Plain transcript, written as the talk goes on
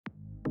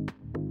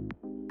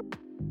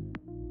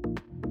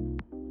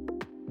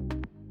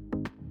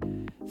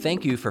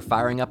Thank you for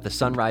firing up the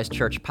Sunrise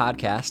Church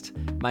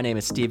podcast. My name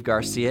is Steve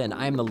Garcia, and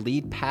I am the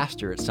lead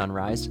pastor at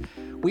Sunrise.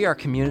 We are a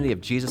community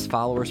of Jesus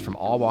followers from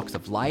all walks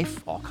of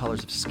life, all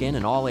colors of skin,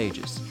 and all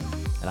ages.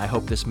 And I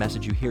hope this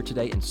message you hear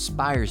today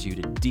inspires you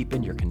to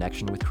deepen your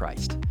connection with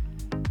Christ.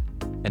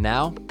 And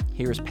now,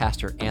 here is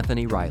Pastor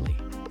Anthony Riley.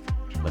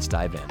 Let's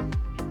dive in.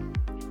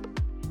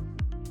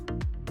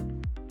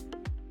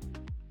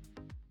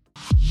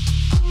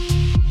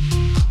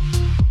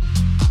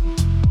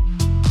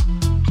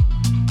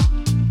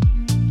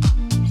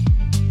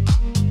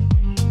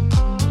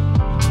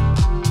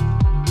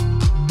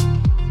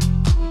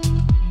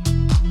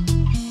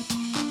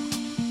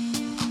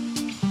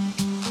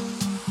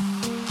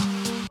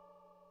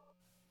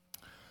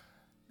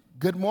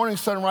 Good morning,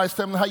 Sunrise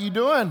family. How you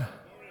doing?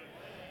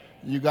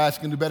 You guys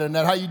can do better than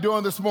that. How you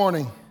doing this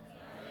morning?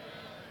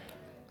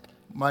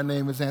 My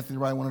name is Anthony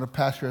Wright, one of the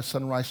pastors at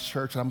Sunrise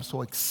Church, and I'm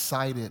so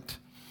excited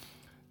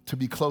to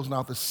be closing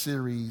out the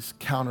series,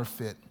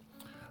 Counterfeit.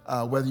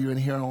 Whether you're in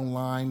here or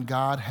online,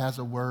 God has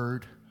a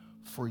word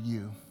for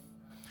you.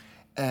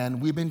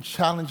 And we've been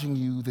challenging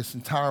you this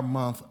entire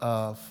month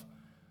of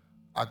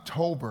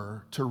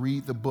October to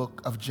read the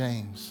book of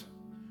James.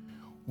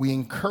 We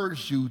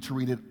encourage you to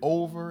read it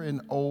over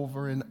and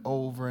over and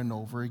over and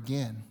over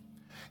again.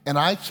 And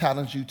I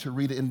challenge you to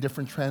read it in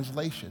different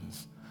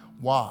translations.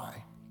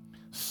 Why?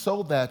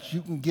 So that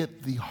you can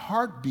get the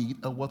heartbeat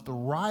of what the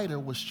writer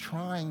was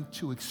trying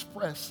to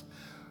express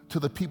to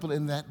the people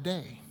in that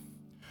day.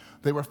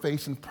 They were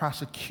facing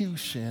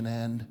persecution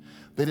and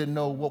they didn't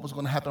know what was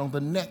going to happen on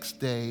the next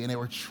day, and they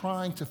were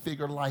trying to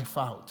figure life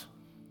out.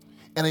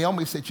 And they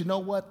almost said, you know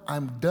what?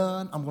 I'm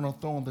done. I'm going to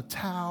throw in the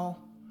towel.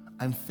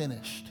 I'm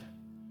finished.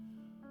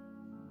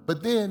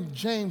 But then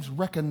James,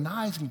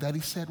 recognizing that,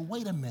 he said,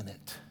 wait a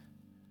minute.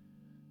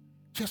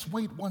 Just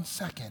wait 1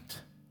 second.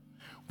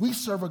 We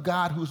serve a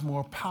God who's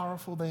more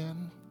powerful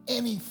than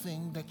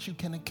anything that you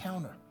can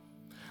encounter.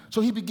 So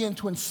he began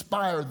to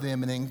inspire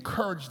them and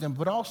encourage them,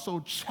 but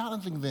also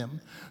challenging them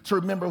to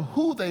remember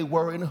who they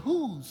were and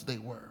whose they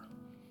were.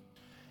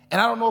 And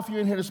I don't know if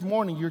you're in here this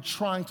morning, you're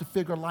trying to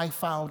figure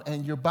life out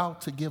and you're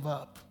about to give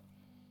up.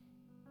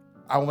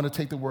 I want to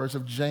take the words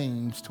of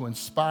James to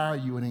inspire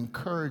you and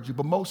encourage you,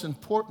 but most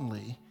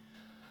importantly,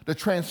 to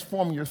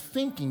transform your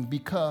thinking,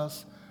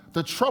 because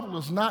the trouble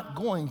is not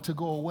going to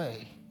go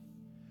away.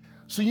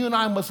 So you and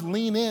I must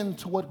lean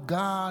into what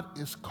God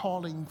is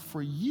calling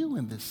for you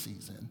in this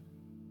season.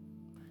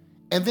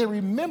 And then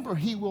remember,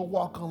 he will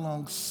walk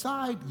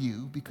alongside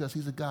you because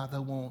he's a God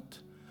that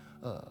won't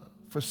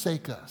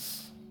forsake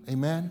us.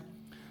 Amen?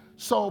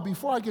 So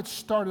before I get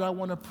started, I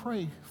want to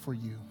pray for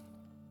you.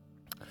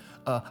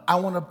 I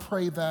want to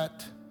pray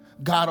that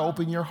God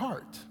open your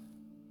heart.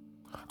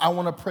 I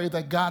want to pray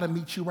that God will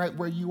meet you right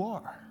where you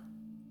are.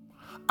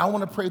 I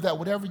want to pray that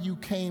whatever you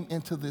came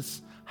into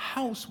this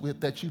house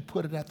with, that you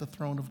put it at the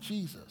throne of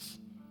Jesus.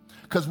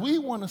 Because we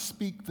want to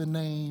speak the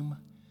name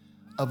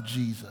of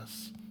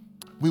Jesus.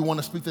 We want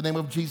to speak the name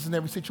of Jesus in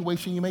every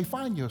situation you may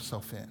find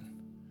yourself in.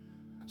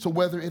 So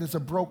whether it is a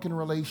broken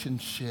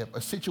relationship,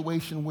 a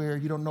situation where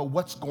you don't know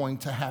what's going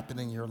to happen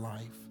in your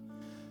life,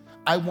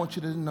 I want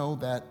you to know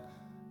that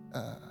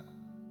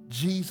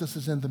Jesus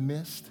is in the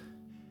midst,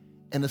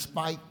 and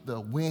despite the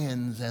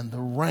winds and the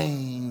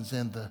rains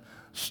and the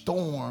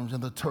storms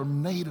and the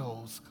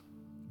tornadoes,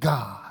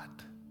 God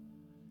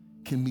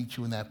can meet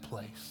you in that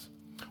place.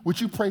 Would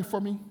you pray for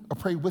me, or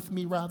pray with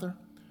me rather?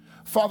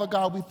 Father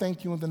God, we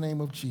thank you in the name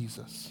of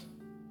Jesus.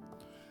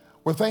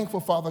 We're thankful,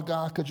 Father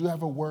God, because you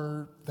have a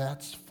word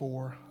that's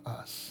for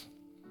us.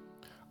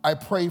 I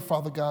pray,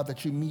 Father God,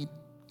 that you meet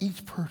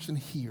each person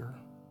here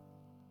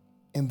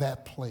in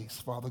that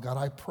place, Father God.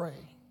 I pray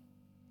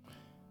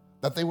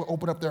that they will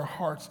open up their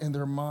hearts and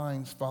their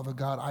minds, Father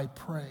God. I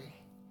pray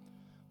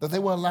that they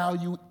will allow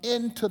you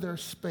into their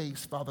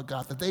space, Father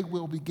God, that they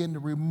will begin to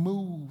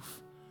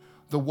remove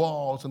the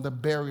walls and the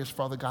barriers,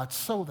 Father God,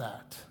 so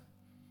that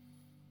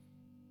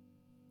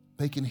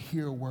they can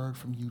hear a word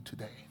from you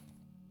today.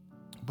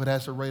 But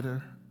as the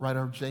writer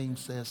of James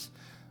says,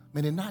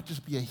 may they not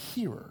just be a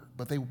hearer,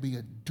 but they will be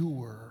a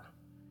doer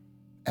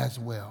as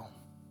well.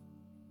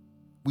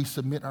 We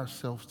submit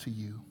ourselves to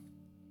you.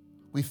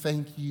 We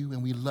thank you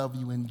and we love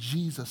you in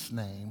Jesus'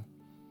 name.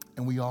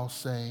 And we all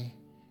say,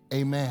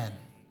 amen.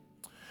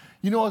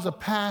 You know, as a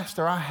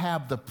pastor, I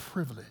have the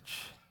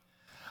privilege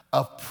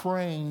of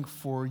praying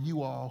for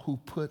you all who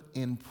put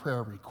in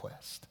prayer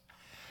requests.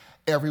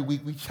 Every week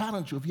we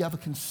challenge you, if you have a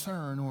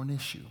concern or an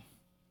issue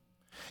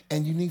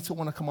and you need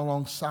someone to come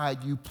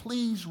alongside you,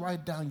 please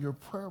write down your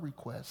prayer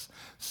requests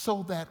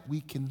so that we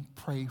can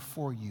pray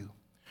for you.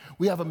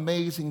 We have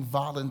amazing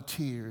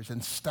volunteers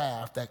and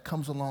staff that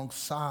comes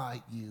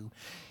alongside you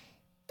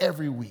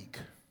every week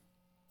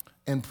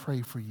and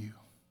pray for you.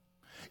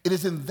 It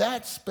is in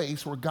that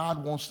space where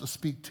God wants to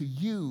speak to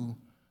you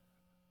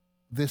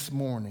this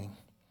morning.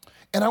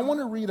 And I want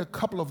to read a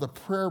couple of the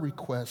prayer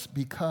requests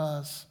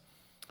because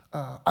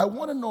I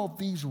want to know if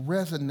these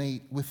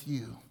resonate with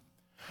you.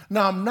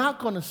 Now, I'm not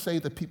going to say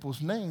the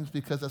people's names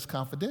because that's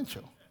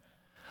confidential.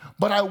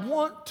 But I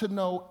want to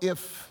know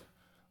if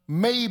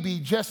maybe,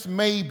 just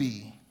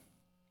maybe,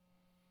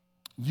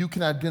 you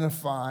can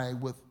identify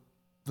with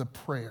the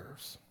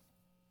prayers.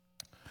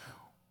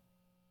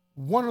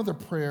 One of the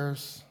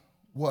prayers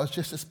was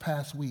just this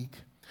past week.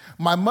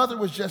 My mother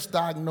was just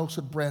diagnosed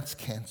with breast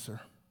cancer,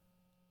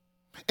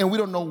 and we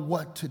don't know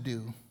what to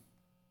do.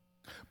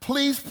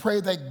 Please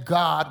pray that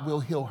God will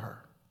heal her.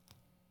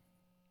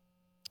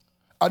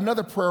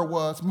 Another prayer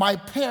was, my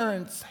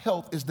parents'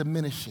 health is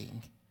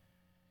diminishing.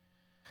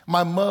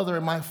 My mother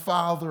and my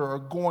father are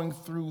going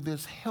through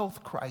this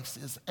health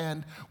crisis,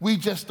 and we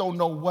just don't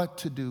know what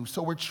to do.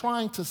 So we're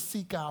trying to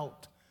seek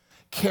out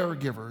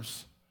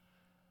caregivers.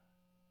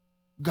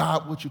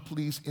 God, would you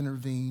please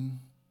intervene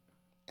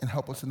and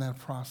help us in that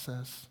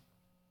process?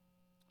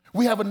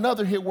 We have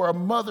another here where a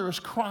mother is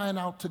crying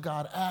out to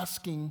God,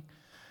 asking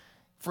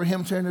for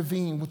him to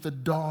intervene with the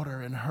daughter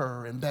and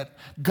her, and that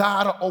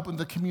God will open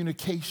the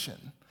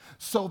communication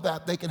so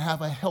that they can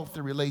have a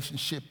healthy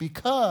relationship,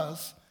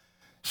 because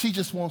she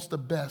just wants the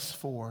best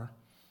for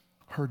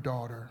her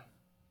daughter.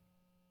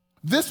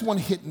 This one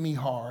hit me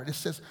hard. It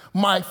says,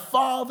 my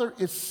father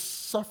is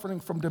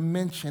suffering from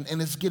dementia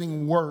and it's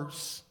getting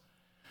worse.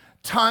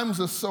 Times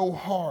are so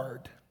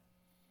hard.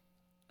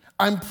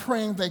 I'm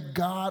praying that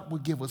God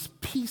would give us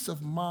peace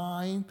of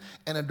mind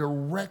and a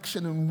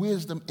direction and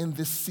wisdom in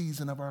this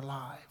season of our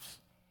lives.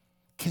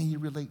 Can you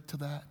relate to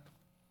that?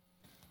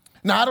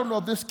 Now, I don't know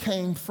if this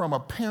came from a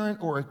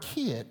parent or a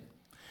kid.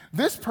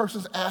 This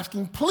person's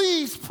asking,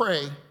 please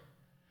pray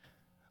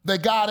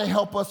that God will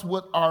help us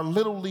with our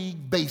Little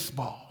League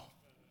baseball.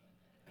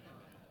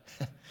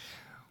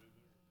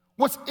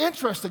 What's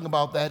interesting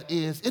about that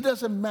is it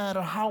doesn't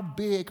matter how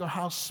big or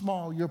how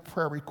small your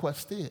prayer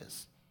request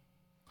is.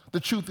 The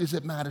truth is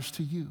it matters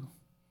to you.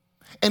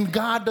 And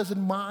God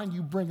doesn't mind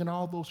you bringing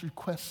all those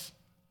requests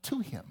to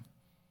him.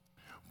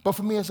 But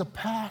for me as a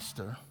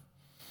pastor,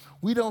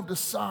 we don't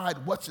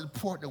decide what's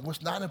important and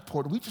what's not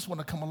important. We just want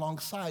to come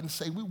alongside and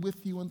say, we're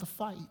with you in the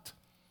fight.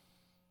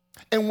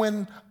 And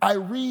when I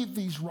read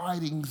these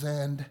writings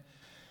and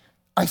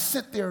I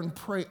sit there and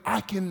pray,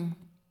 I can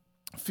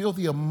feel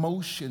the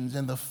emotions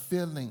and the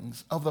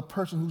feelings of the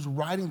person who's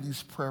writing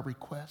these prayer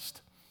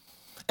requests.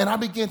 And I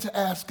begin to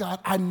ask God,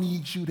 I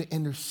need you to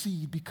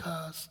intercede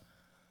because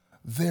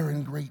they're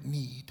in great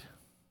need.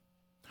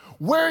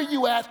 Where are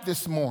you at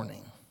this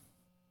morning?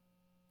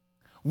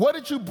 What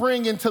did you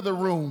bring into the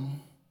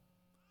room?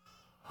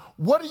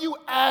 What are you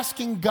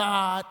asking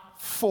God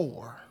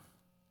for?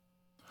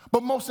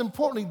 But most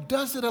importantly,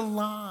 does it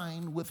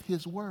align with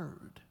his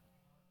word?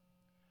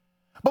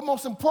 But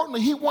most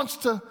importantly, he wants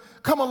to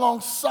come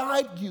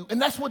alongside you.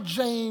 And that's what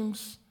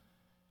James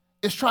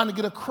is trying to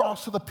get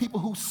across to the people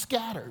who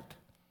scattered.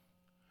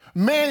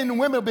 Men and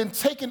women have been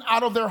taken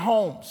out of their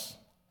homes.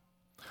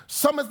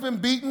 Some has been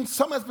beaten,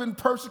 some has been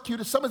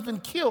persecuted, some has been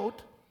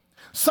killed.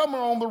 Some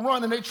are on the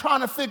run, and they're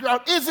trying to figure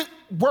out, is it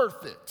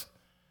worth it?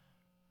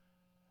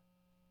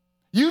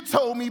 You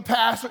told me,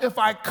 Pastor, if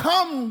I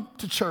come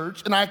to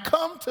church and I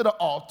come to the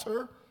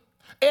altar,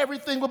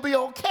 everything will be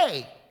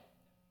okay.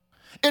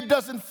 It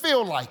doesn't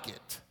feel like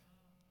it.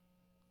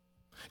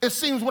 It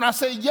seems when I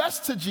say yes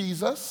to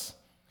Jesus,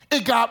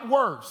 it got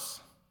worse.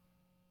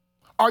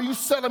 Are you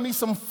selling me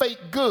some fake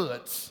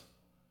goods?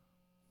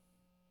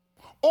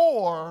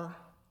 Or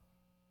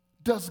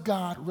does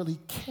God really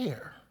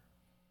care?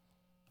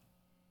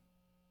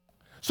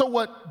 So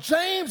what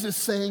James is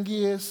saying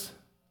is,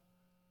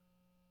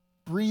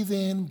 breathe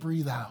in,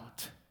 breathe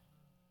out.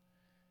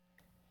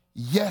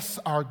 Yes,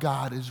 our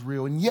God is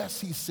real, and yes,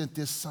 he sent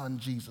his son,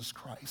 Jesus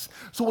Christ.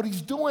 So what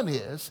he's doing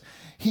is,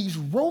 he's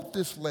wrote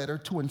this letter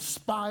to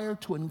inspire,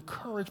 to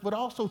encourage, but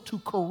also to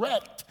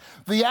correct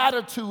the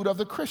attitude of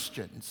the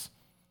Christians.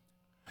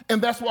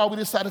 And that's why we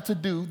decided to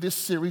do this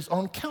series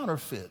on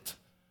counterfeit,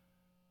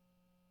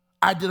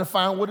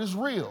 identifying what is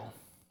real.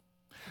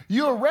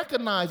 You'll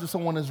recognize if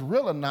someone is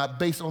real or not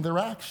based on their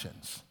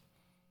actions.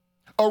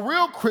 A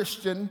real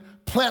Christian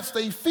plants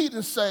their feet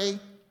and say,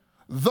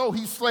 though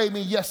he slay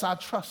me, yes, I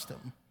trust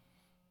him.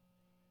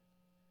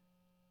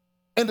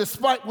 And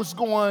despite what's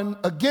going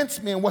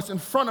against me and what's in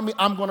front of me,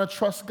 I'm going to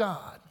trust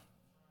God.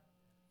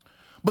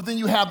 But then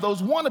you have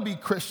those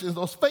wannabe Christians,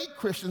 those fake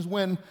Christians,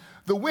 when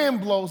the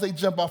wind blows, they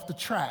jump off the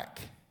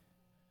track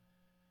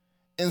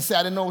and say,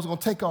 I didn't know it was going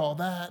to take all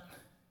that.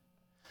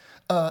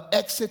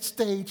 Exit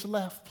stage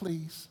left,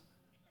 please.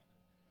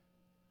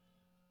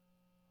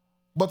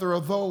 But there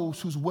are those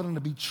who's willing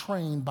to be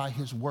trained by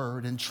his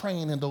word and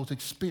trained in those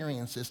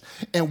experiences.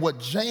 And what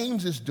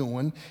James is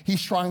doing,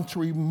 he's trying to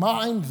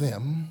remind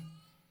them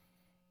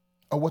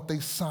of what they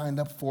signed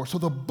up for. So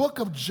the book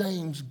of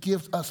James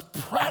gives us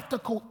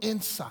practical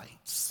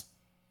insights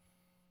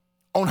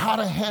on how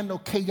to handle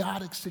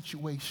chaotic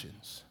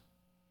situations.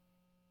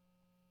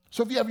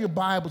 So if you have your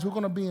Bibles, we're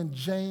going to be in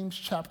James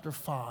chapter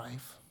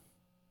 5.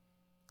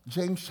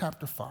 James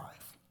chapter 5.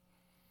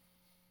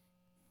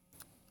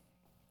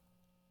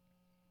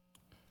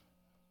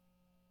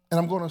 And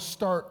I'm going to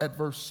start at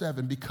verse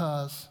 7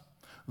 because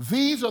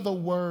these are the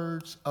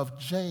words of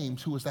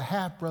James, who is the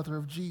half-brother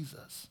of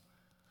Jesus,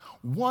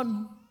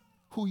 one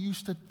who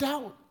used to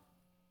doubt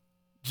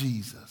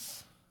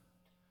Jesus.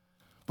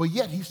 But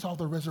yet he saw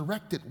the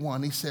resurrected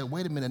one. He said,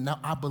 wait a minute, now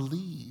I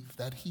believe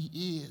that he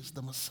is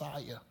the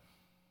Messiah.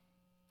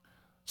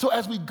 So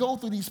as we go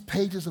through these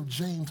pages of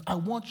James, I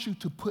want you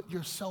to put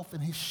yourself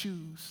in his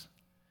shoes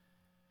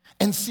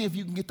and see if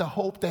you can get the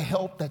hope, the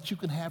help that you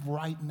can have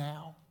right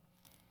now.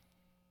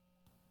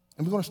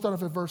 And we're going to start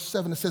off at verse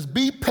 7. It says,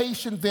 be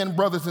patient then,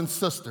 brothers and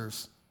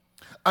sisters,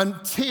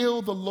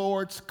 until the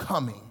Lord's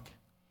coming.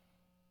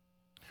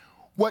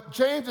 What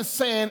James is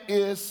saying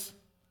is,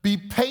 be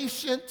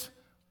patient,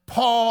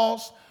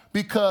 pause,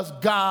 because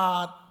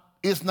God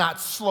is not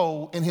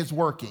slow in his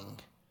working.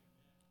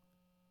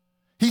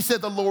 He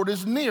said the Lord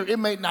is near. It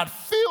may not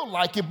feel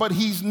like it, but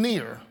he's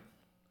near.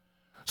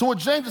 So what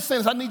James is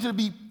saying is, I need you to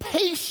be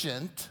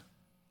patient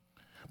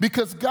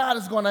because God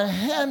is going to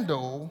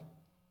handle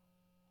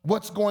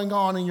what's going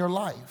on in your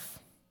life.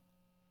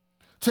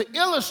 To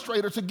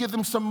illustrate or to give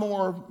them some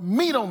more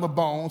meat on the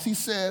bones, he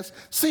says,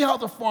 see how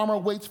the farmer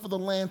waits for the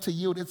land to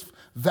yield its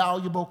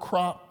valuable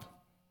crop,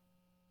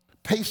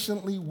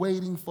 patiently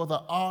waiting for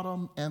the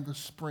autumn and the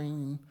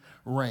spring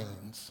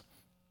rains.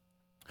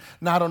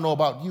 Now, I don't know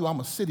about you, I'm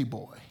a city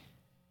boy.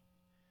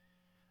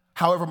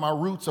 However, my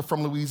roots are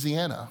from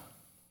Louisiana,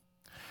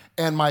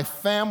 and my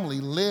family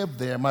lived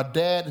there. My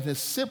dad and his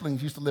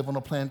siblings used to live on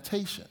a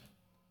plantation.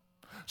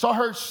 So I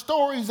heard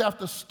stories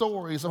after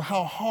stories of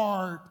how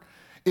hard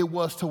it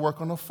was to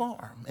work on a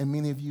farm. And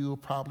many of you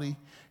probably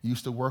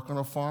used to work on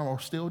a farm or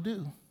still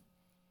do.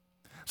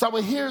 So I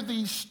would hear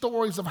these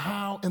stories of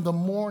how in the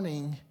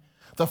morning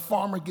the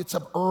farmer gets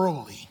up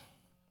early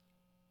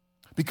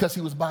because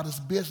he was about his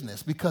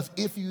business. Because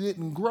if you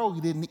didn't grow,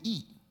 you didn't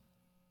eat.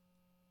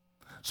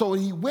 So when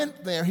he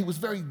went there, he was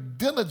very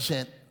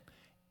diligent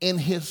in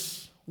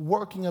his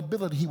working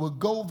ability. He would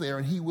go there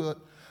and he would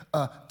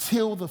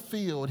till the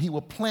field. He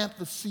would plant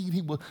the seed.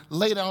 He would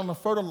lay down the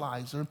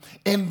fertilizer.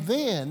 And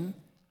then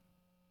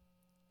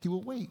he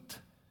would wait.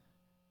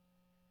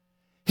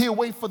 He'll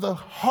wait for the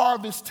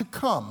harvest to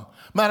come.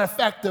 Matter of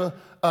fact,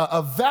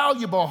 a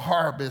valuable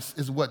harvest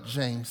is what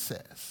James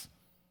says.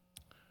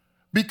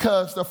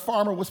 Because the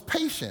farmer was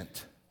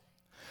patient.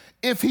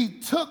 If he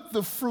took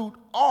the fruit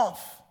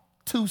off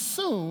too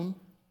soon,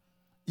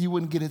 you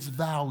wouldn't get its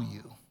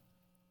value.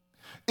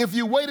 If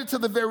you waited to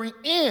the very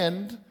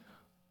end,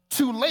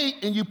 too late,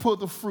 and you pull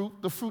the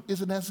fruit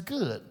isn't as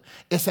good.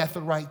 It's at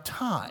the right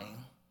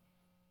time.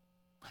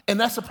 And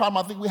that's the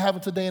problem I think we're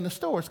having today in the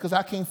stores, because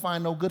I can't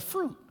find no good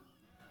fruit.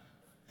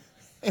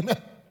 Amen.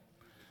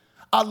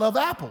 I love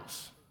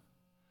apples.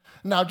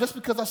 Now, just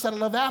because I said I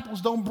love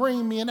apples, don't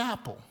bring me an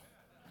apple.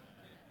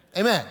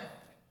 Amen.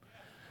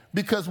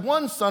 Because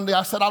one Sunday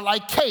I said I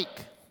like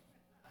cake,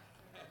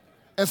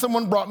 and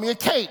someone brought me a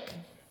cake.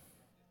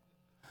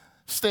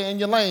 Stay in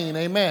your lane,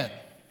 amen.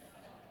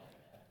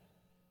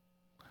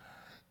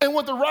 And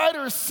what the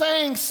writer is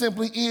saying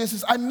simply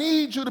is I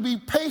need you to be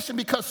patient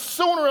because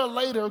sooner or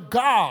later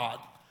God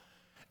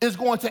is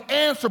going to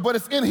answer, but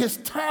it's in his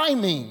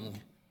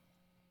timing.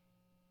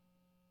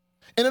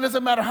 And it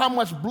doesn't matter how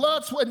much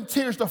blood, sweat, and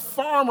tears the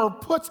farmer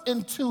puts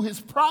into his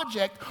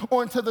project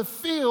or into the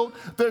field,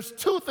 there's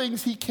two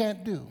things he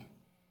can't do.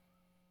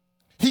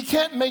 He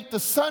can't make the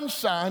sun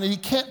shine and he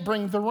can't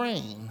bring the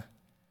rain.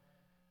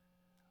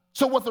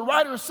 So what the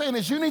writer is saying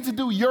is you need to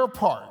do your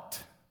part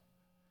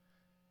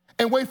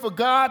and wait for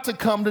God to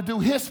come to do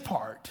his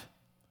part.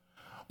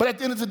 But at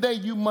the end of the day,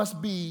 you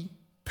must be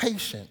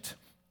patient.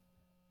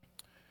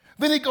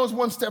 Then he goes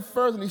one step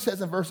further and he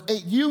says in verse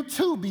 8, you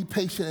too be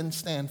patient and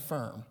stand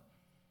firm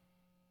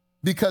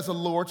because the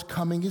Lord's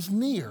coming is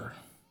near.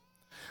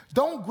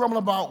 Don't grumble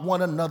about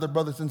one another,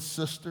 brothers and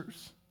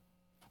sisters,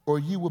 or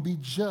you will be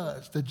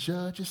judged. The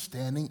judge is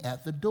standing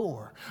at the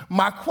door.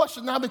 My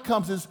question now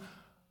becomes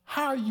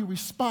how are you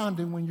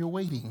responding when you're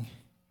waiting?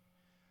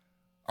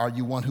 Are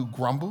you one who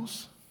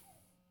grumbles?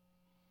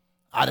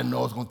 I didn't know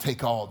it was going to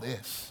take all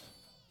this.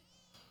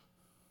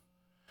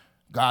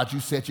 God, you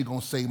said you're going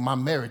to save my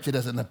marriage. It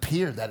doesn't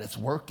appear that it's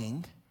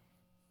working.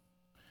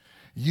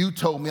 You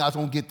told me I was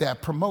going to get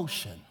that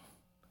promotion.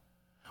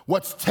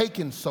 What's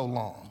taking so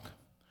long?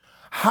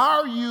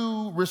 How are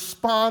you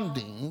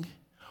responding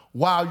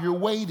while you're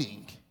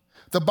waiting?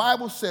 The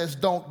Bible says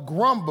don't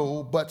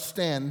grumble, but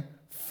stand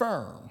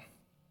firm.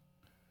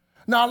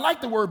 Now, I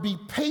like the word be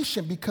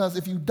patient because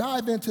if you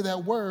dive into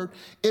that word,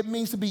 it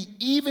means to be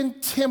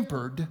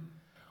even-tempered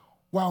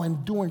while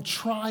enduring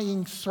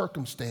trying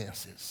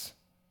circumstances.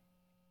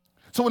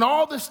 So when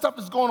all this stuff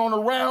is going on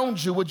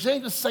around you, what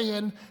James is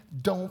saying,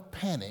 don't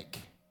panic.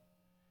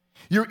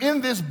 You're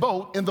in this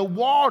boat and the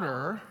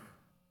water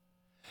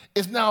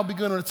is now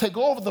beginning to take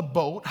over the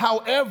boat.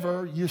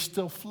 However, you're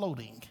still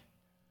floating.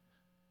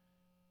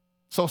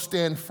 So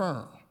stand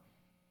firm.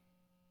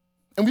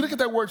 And we look at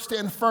that word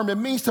stand firm, it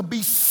means to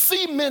be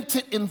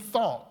cemented in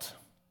thought,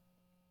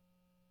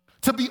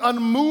 to be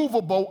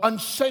unmovable,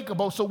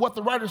 unshakable. So what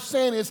the writer's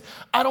saying is,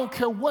 I don't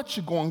care what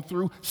you're going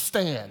through,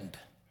 stand.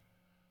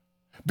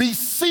 Be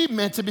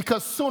cemented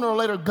because sooner or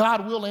later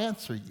God will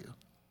answer you.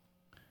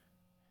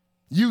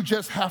 You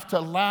just have to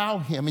allow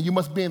him, and you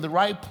must be in the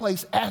right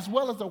place as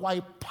well as the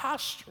right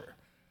posture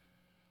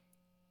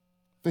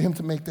for him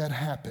to make that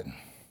happen.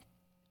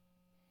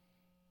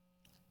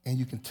 And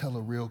you can tell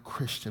a real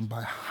Christian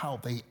by how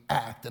they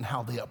act and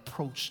how they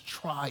approach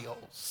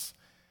trials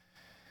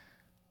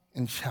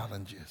and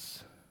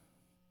challenges.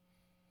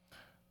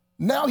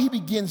 Now he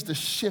begins to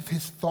shift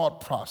his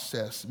thought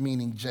process,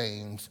 meaning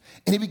James,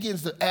 and he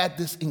begins to add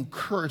this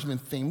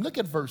encouragement theme. Look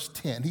at verse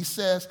 10. He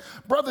says,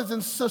 brothers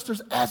and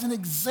sisters, as an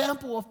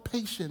example of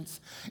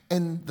patience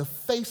in the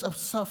face of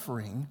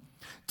suffering,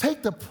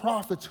 take the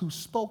prophets who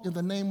spoke in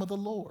the name of the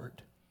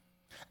Lord.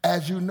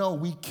 As you know,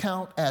 we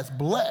count as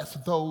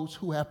blessed those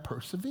who have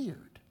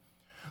persevered.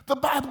 The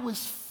Bible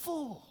is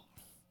full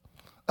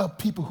of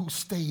people who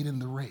stayed in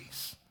the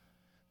race.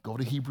 Go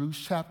to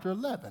Hebrews chapter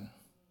 11.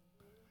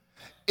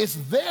 It's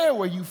there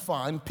where you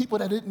find people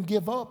that didn't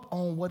give up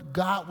on what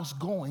God was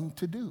going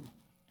to do.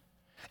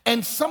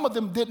 And some of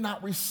them did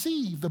not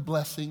receive the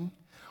blessing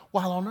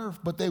while on earth,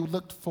 but they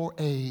looked for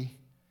an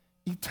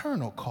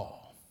eternal call.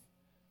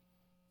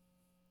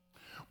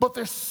 But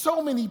there's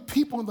so many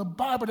people in the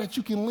Bible that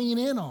you can lean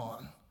in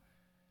on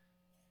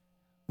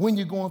when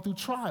you're going through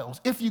trials.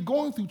 If you're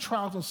going through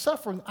trials and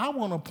suffering, I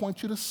want to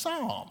point you to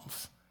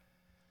Psalms.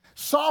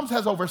 Psalms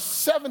has over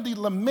 70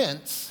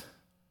 laments.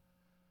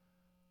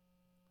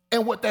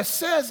 And what that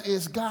says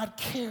is God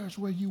cares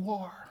where you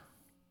are.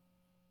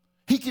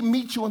 He can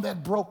meet you in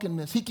that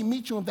brokenness. He can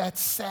meet you in that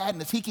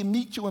sadness. He can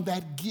meet you in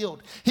that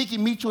guilt. He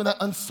can meet you in that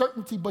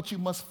uncertainty, but you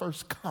must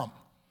first come.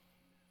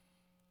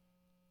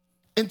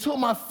 And two of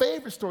my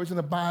favorite stories in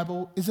the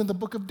Bible is in the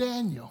book of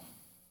Daniel.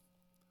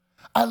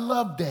 I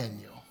love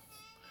Daniel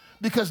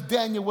because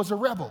Daniel was a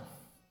rebel.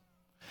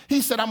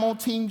 He said, I'm on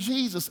Team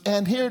Jesus.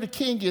 And here the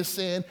king is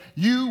saying,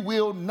 you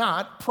will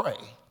not pray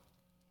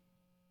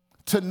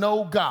to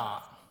know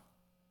God,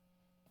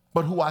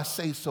 but who I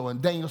say so.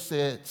 And Daniel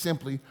said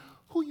simply,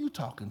 who you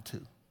talking to?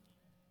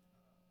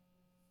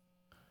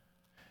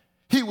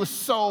 He was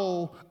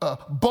so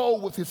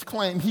bold with his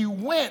claim. He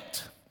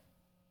went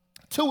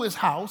to his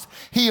house,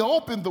 he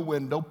opened the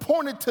window,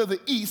 pointed to the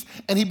east,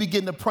 and he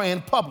began to pray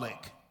in public.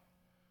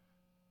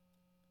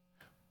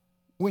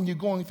 When you're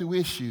going through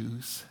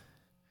issues,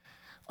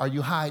 are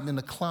you hiding in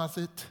the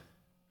closet?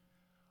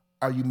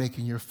 Are you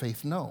making your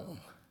faith known?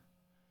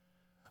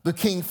 The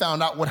king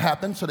found out what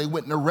happened, so they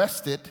went and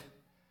arrested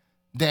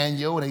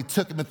Daniel, and they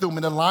took him and threw him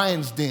in the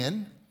lion's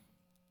den.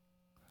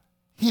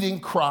 He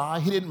didn't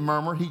cry, he didn't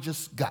murmur, he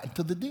just got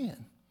into the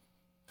den.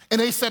 And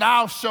they said,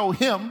 I'll show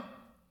him.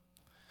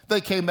 They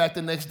came back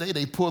the next day,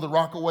 they pulled the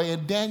rock away,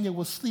 and Daniel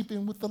was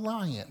sleeping with the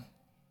lion.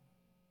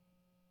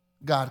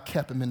 God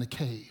kept him in the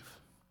cave.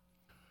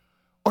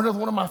 Or another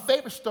one of my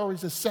favorite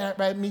stories is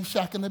Shadrach,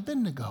 Meshach, and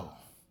Abednego.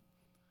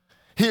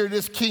 Here it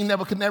is, King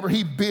Nebuchadnezzar,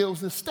 he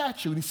builds this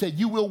statue, and he said,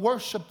 you will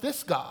worship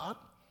this God.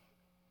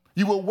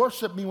 You will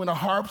worship me when the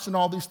harps and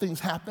all these things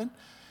happen.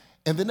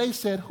 And then they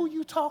said, who are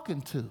you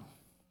talking to?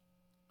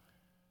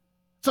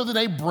 So then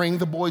they bring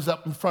the boys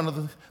up in front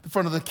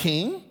of the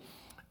king.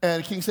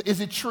 And the king said,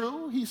 is it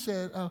true? He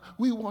said,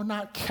 we were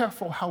not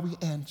careful how we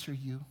answer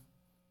you.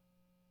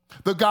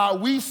 The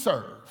God we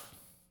serve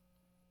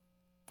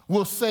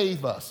will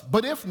save us.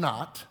 But if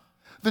not,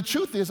 the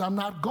truth is I'm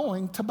not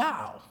going to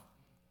bow.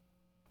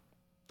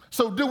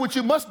 So do what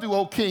you must do,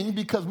 O king,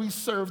 because we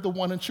serve the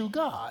one and true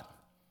God.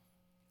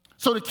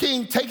 So the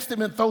king takes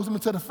them and throws them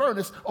into the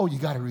furnace. Oh, you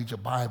got to read your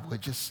Bible.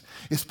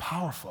 It's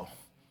powerful.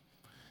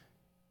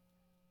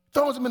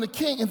 Throws them in the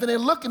king, and then they're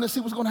looking to see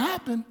what's going to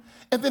happen.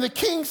 And then the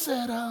king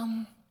said,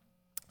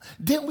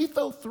 didn't we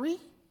throw 3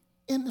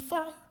 in the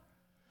fire?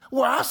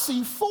 Well, I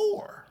see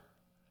 4.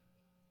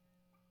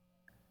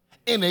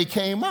 And they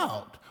came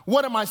out.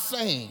 What am I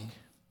saying?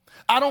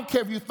 I don't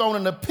care if you're thrown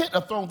in the pit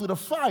or thrown through the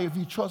fire. If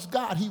you trust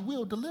God, he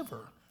will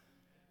deliver.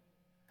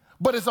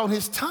 But it's on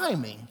his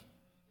timing.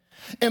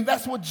 And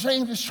that's what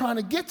James is trying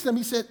to get to them.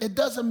 He said, it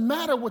doesn't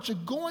matter what you're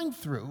going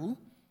through.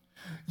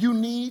 You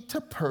need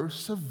to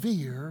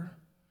persevere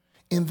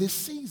in this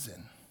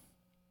season.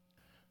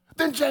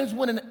 Then James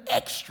went an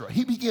extra.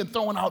 He began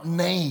throwing out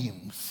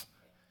names.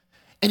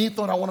 And he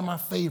thought out one of my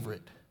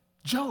favorite,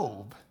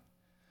 Job.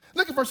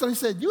 Look at verse 1. He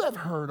said, you have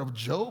heard of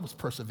Job's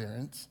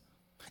perseverance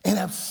and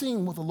have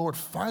seen what the Lord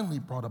finally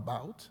brought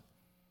about.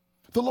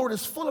 The Lord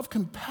is full of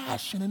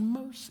compassion and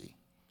mercy.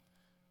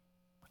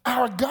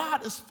 Our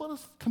God is full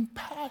of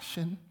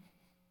compassion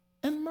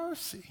and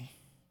mercy.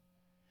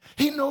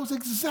 He knows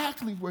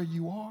exactly where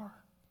you are.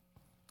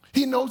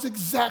 He knows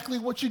exactly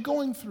what you're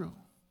going through.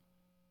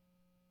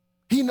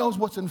 He knows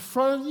what's in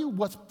front of you,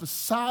 what's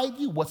beside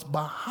you, what's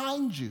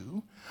behind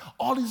you.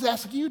 All he's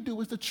asking you to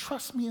do is to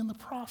trust me in the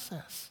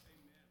process.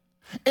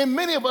 And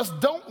many of us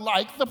don't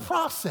like the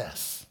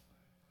process.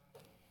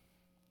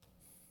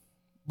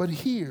 But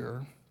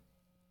here,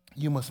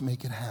 you must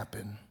make it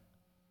happen.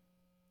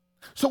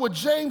 So what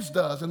James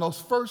does in those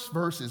first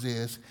verses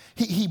is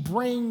he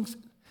brings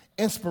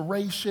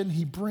inspiration,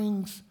 he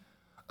brings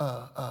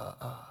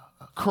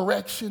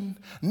correction.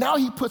 Now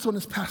he puts on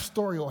his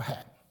pastoral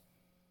hat.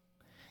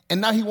 And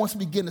now he wants to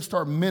begin to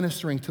start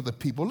ministering to the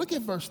people. Look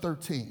at verse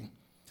 13.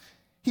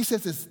 He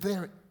says,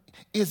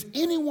 is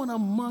anyone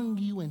among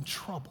you in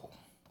trouble?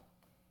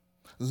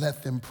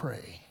 Let them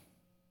pray.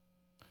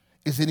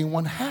 Is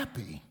anyone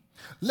happy?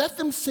 Let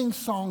them sing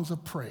songs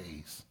of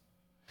praise.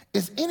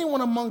 Is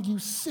anyone among you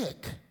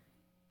sick?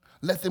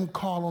 Let them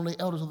call on the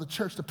elders of the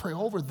church to pray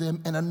over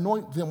them and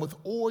anoint them with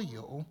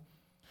oil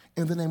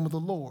in the name of the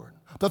Lord.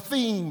 The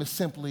theme is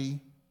simply,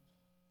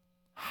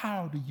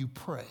 how do you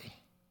pray?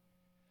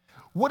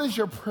 What does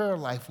your prayer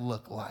life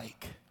look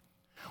like?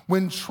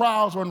 When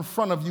trials are in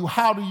front of you,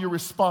 how do you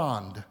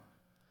respond?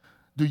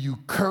 Do you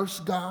curse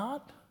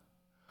God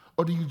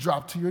or do you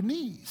drop to your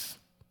knees?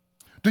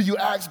 Do you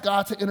ask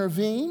God to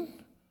intervene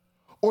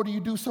or do you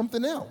do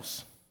something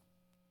else?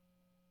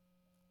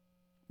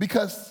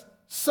 Because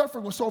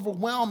suffering was so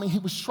overwhelming, he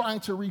was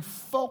trying to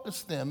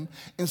refocus them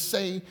and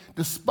say,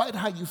 despite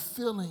how you're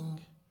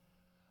feeling,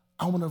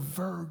 I want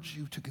to urge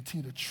you to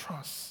continue to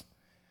trust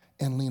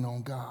and lean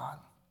on God.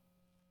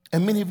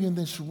 And many of you in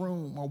this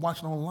room or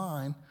watching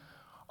online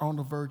are on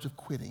the verge of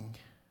quitting.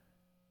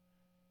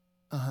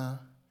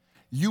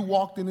 You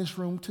walked in this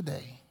room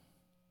today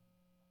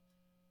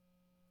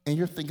and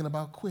you're thinking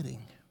about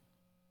quitting.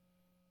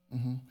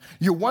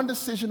 You're one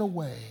decision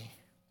away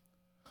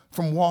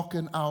from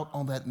walking out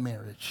on that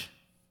marriage.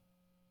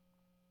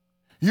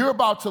 You're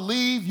about to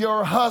leave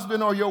your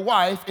husband or your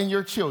wife and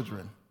your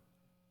children.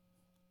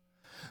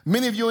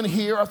 Many of you in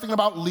here are thinking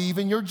about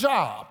leaving your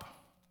job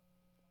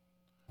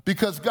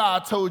because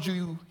God told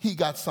you he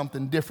got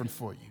something different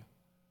for you.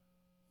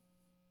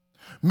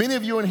 Many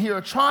of you in here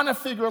are trying to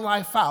figure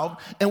life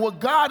out, and what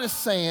God is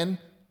saying,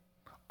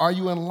 are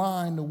you in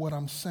line to what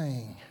I'm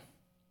saying?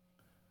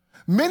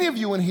 Many of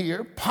you in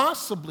here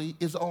possibly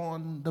is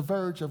on the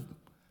verge of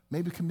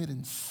maybe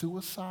committing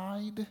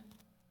suicide.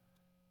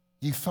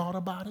 You thought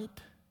about it,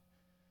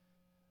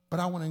 but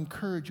I want to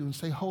encourage you and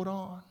say, hold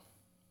on.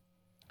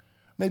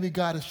 Maybe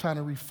God is trying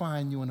to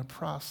refine you in the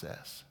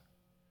process.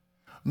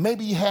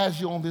 Maybe he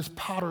has you on this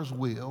potter's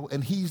wheel,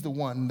 and he's the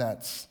one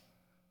that's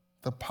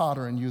the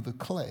potter and you're the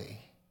clay.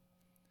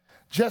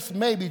 Just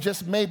maybe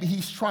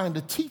he's trying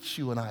to teach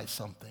you and I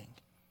something.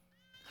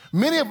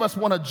 Many of us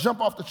want to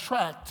jump off the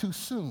track too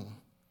soon,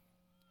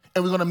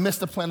 and we're going to miss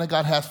the plan that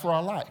God has for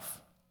our life.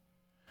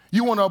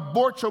 You want to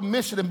abort your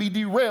mission and be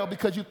derailed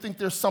because you think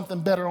there's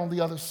something better on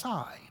the other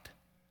side.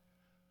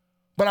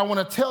 But I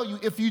want to tell you,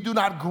 if you do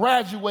not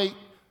graduate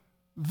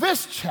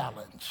this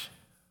challenge,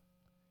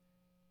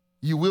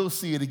 you will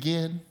see it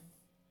again.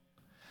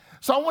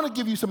 So I want to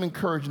give you some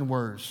encouraging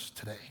words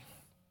today.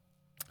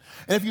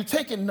 And if you're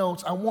taking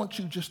notes, I want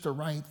you just to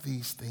write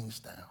these things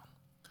down.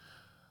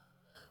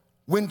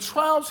 When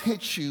trials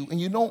hit you and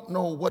you don't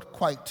know what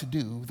quite to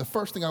do, the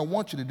first thing I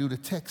want you to do, the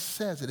text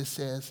says it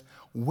says,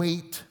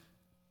 wait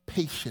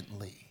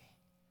patiently.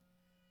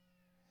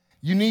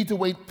 You need to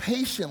wait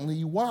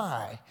patiently.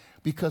 Why?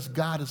 Because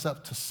God is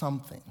up to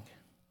something.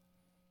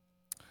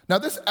 Now,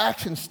 this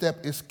action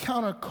step is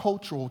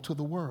countercultural to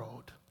the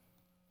world.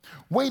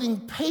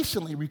 Waiting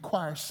patiently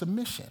requires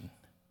submission.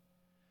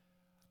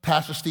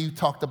 Pastor Steve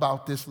talked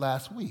about this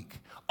last week.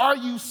 Are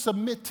you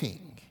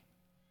submitting?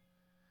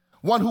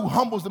 One who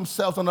humbles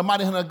themselves on the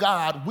mighty hand of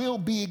God will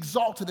be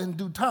exalted in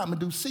due time, in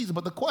due season.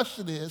 But the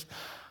question is,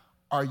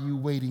 are you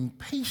waiting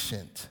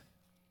patiently?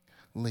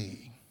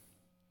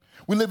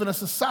 We live in a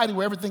society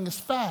where everything is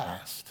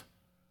fast.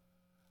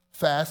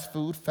 Fast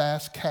food,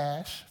 fast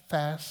cash,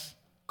 fast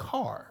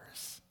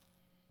cars.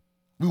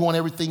 We want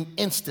everything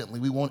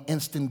instantly. We want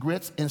instant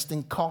grits,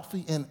 instant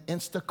coffee, and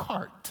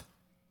Instacart.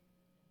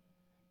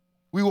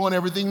 We want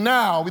everything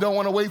now. We don't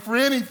want to wait for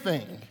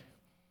anything.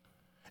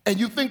 And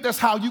you think that's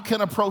how you can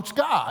approach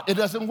God. It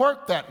doesn't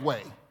work that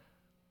way.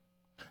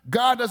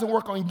 God doesn't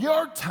work on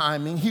your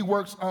timing. He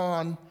works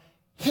on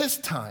his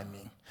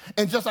timing.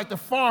 And just like the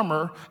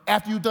farmer,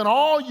 after you've done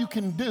all you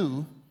can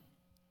do,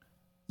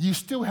 you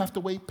still have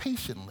to wait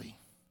patiently.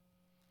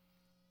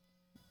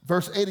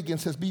 Verse 8 again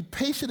says, be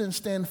patient and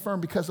stand firm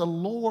because the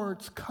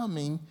Lord's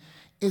coming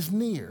is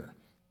near.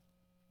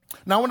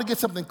 Now, I want to get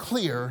something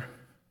clear.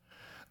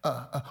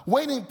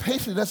 Waiting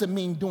patiently doesn't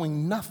mean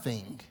doing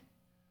nothing.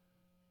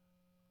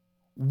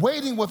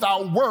 Waiting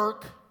without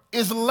work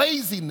is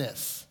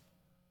laziness.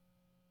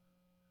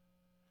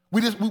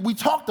 We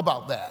talked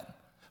about that.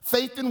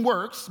 Faith and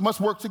works must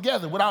work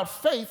together. Without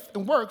faith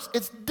and works,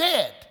 it's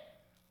dead.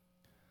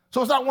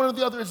 So it's not one or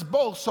the other, it's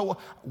both. So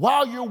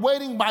while you're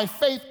waiting by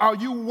faith, are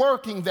you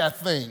working that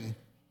thing?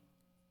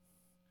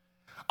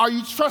 Are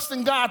you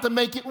trusting God to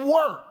make it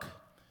work?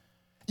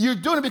 You're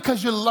doing it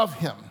because you love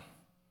him.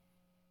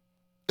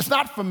 It's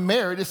not for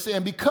merit. It's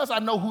saying, because I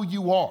know who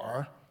you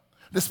are,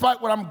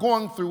 despite what I'm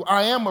going through,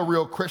 I am a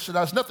real Christian.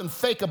 There's nothing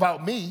fake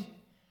about me.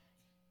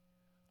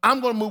 I'm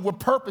going to move with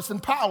purpose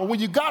and power.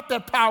 When you got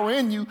that power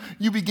in you,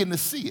 you begin to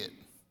see it.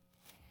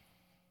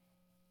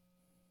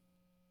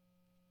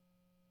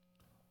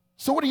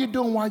 So what are you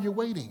doing while you're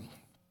waiting?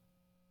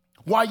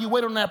 While you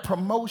wait on that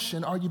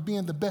promotion, are you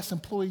being the best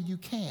employee you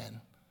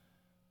can?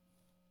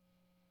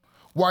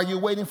 While you're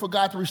waiting for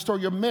God to restore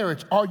your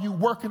marriage, are you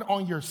working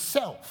on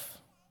yourself?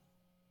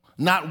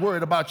 Not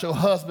worried about your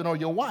husband or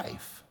your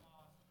wife.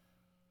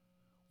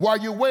 While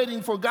you're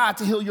waiting for God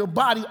to heal your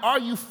body, are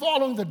you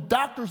following the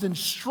doctor's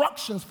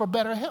instructions for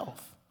better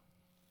health?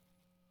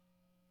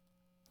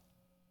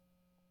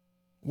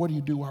 What do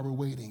you do while we're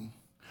waiting?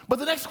 But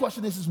the next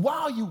question is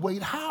while you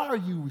wait, how are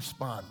you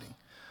responding?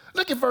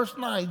 Look at verse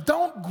 9.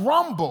 Don't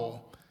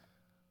grumble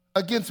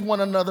against one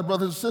another,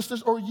 brothers and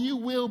sisters, or you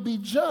will be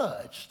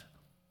judged.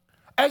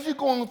 As you're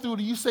going through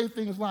it, you say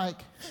things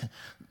like,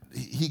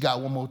 he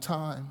got one more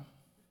time.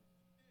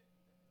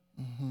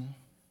 Mm-hmm.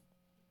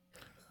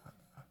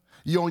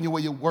 You're on your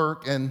way to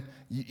work, and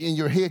in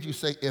your head you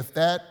say, if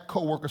that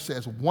coworker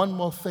says one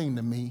more thing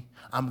to me,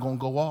 I'm going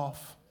to go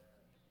off.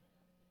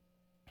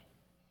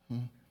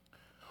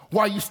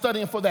 While you're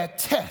studying for that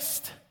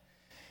test,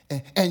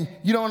 and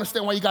you don't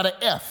understand why you got an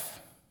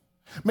F.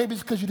 Maybe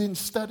it's because you didn't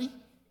study.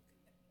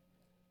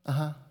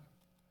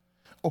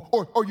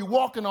 Or you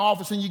walk in the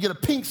office and you get a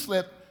pink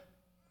slip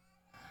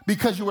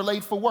because you were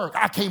late for work.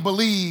 I can't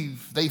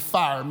believe they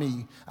fired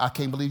me. I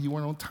can't believe you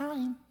weren't on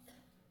time.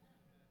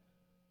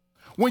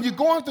 When you're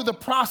going through the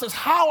process,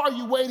 how are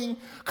you waiting?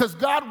 Because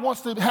God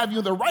wants to have you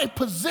in the right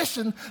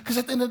position, because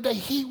at the end of the day,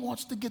 he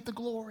wants to get the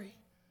glory.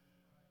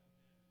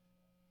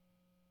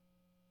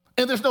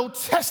 And there's no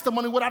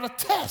testimony without a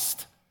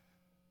test.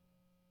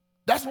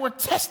 That's where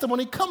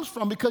testimony comes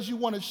from, because you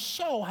want to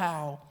show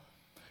how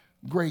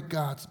great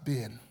God's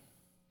been.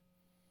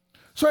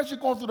 So as you're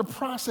going through the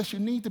process, you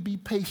need to be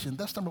patient.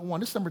 That's number one.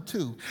 This is number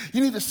two.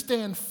 You need to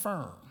stand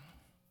firm.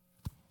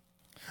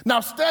 Now,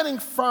 standing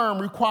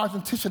firm requires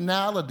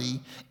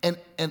intentionality and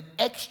an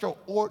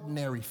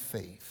extraordinary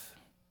faith.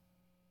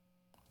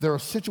 There are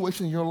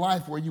situations in your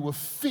life where you will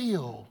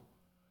feel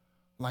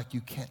like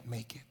you can't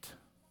make it.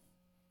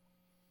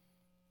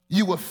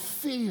 You will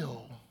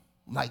feel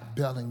like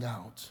bailing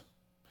out.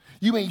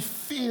 You may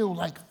feel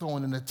like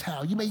throwing in the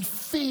towel. You may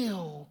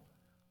feel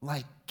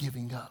like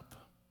giving up.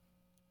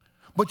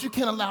 But you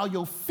can't allow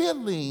your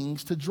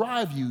feelings to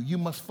drive you. You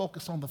must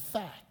focus on the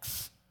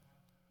facts.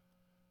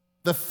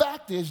 The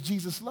fact is,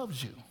 Jesus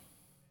loves you.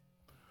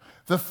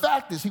 The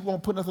fact is, he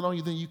won't put nothing on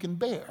you than you can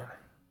bear.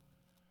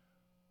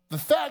 The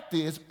fact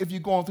is, if you're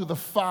going through the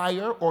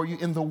fire or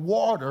you're in the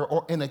water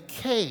or in a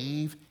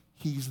cave,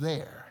 he's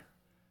there.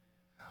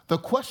 The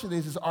question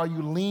is are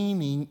you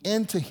leaning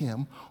into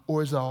him,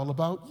 or is it all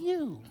about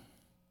you?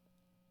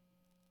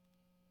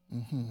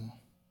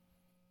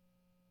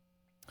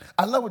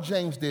 I love what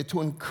James did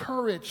to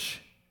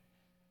encourage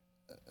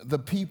the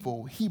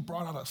people. He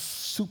brought out a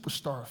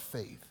superstar of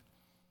faith.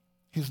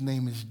 His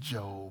name is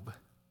Job.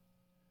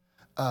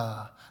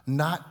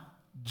 Not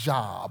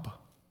Job.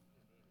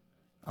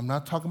 I'm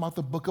not talking about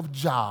the book of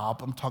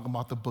Job. I'm talking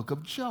about the book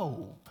of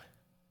Job.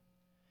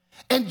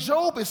 And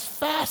Job is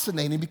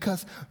fascinating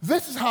because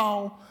this is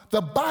how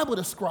the Bible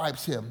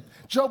describes him.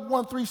 Job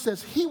 1:3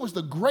 says, he was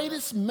the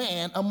greatest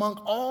man among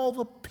all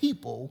the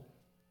people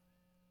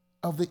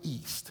of the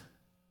East.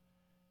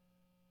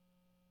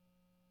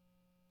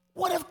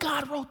 What if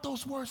God wrote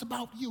those words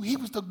about you? He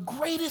was the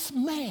greatest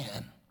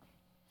man,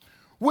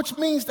 which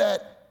means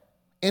that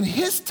in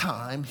his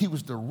time, he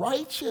was the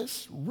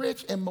righteous,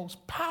 rich, and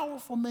most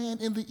powerful man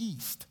in the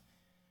East.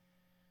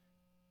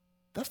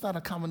 That's not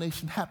a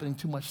combination happening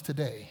too much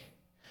today.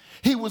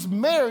 He was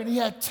married. He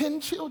had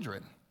 10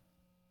 children,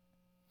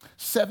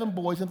 7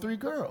 boys and 3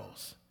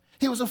 girls.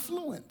 He was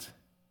affluent.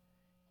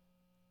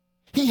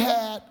 He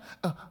had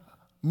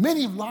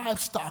many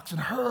livestock and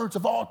herds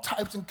of all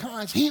types and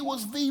kinds. He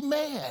was the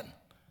man.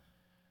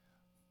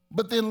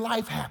 But then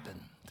life happened.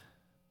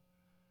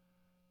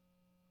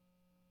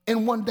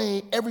 And one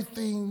day,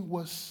 everything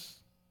was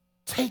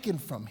taken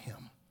from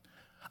him.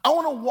 I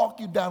want to walk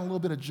you down a little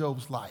bit of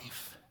Job's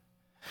life.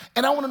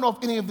 And I want to know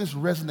if any of this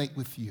resonates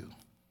with you.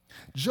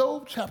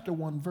 Job chapter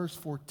 1, verse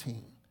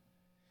 14.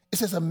 It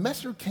says, a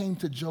messenger came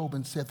to Job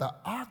and said, the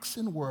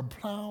oxen were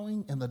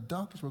plowing and the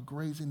donkeys were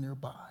grazing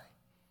nearby.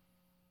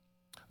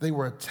 They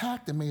were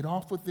attacked and made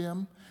off with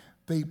them.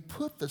 They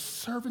put the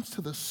servants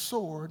to the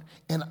sword,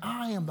 and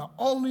I am the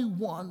only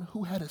one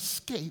who had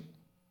escaped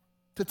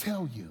to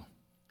tell you.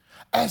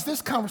 As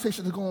this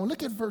conversation is going on,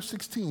 look at verse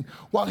 16.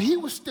 While he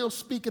was still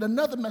speaking,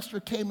 another messenger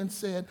came and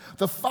said,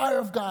 the fire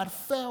of God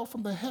fell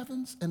from the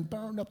heavens and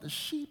burned up the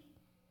sheep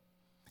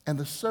and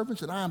the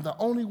servants, and I am the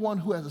only one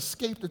who has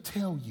escaped to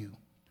tell you.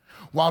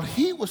 While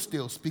he was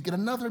still speaking,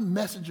 another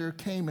messenger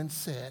came and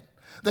said,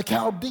 the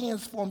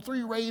Chaldeans formed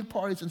 3 raid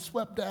parties and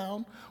swept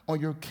down on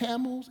your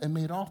camels and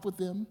made off with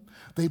them.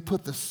 They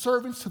put the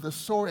servants to the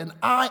sword, and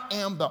I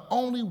am the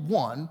only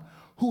one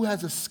who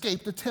has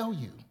escaped to tell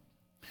you.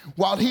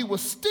 While he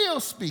was still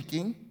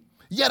speaking,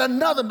 yet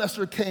another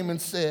messenger came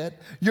and said,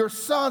 your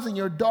sons and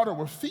your daughter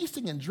were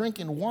feasting and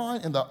drinking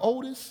wine in the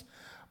oldest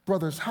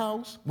brother's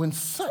house, when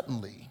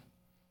suddenly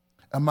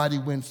a mighty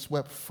wind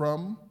swept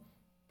from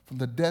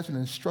the desert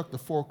and struck the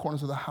 4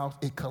 corners of the house.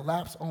 It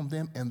collapsed on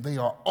them, and they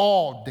are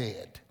all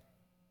dead.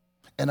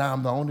 And I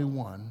am the only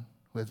one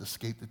who has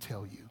escaped to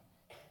tell you.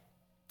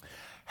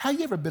 Have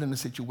you ever been in a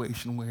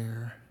situation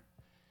where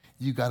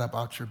you got up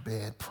out your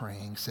bed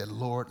praying, said,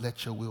 Lord,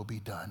 let your will be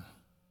done?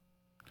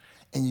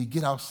 And you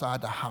get outside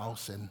the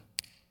house and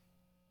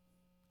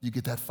you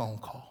get that phone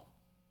call.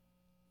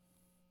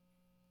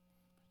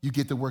 You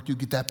get to work, you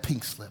get that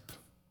pink slip.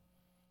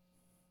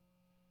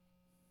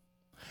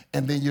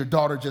 And then your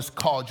daughter just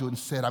called you and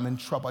said, I'm in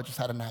trouble, I just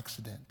had an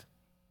accident.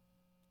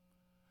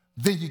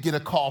 Then you get a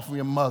call from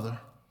your mother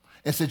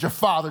and said, your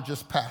father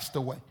just passed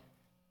away.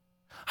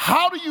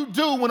 How do you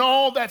do when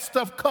all that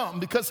stuff comes?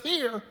 Because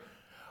here,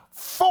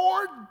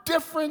 4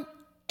 different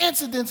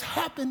incidents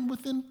happen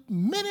within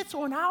minutes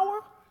or an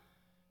hour.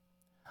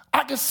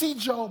 I can see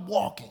Job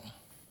walking.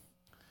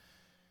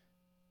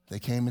 They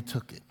came and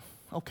took it.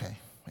 Okay,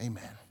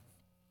 amen.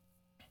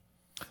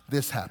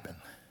 This happened.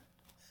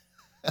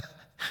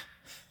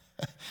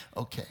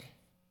 Okay,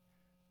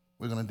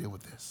 we're going to deal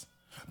with this.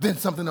 Then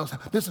something else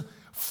happened. This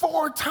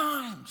 4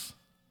 times.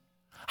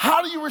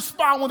 How do you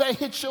respond when that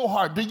hits your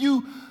heart? Do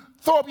you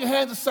throw up your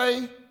hands and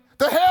say,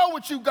 the hell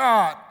with you,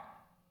 God?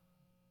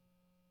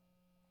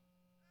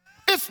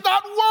 It's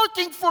not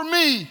working for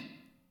me.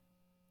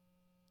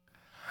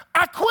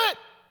 I quit.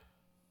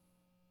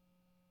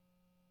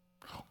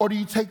 Or do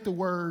you take the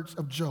words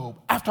of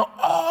Job? After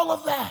all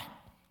of that,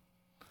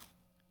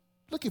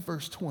 look at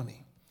verse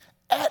 20.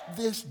 At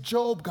this,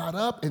 Job got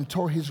up and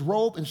tore his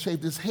robe and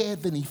shaved his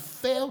head. Then he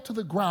fell to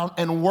the ground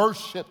and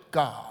worshiped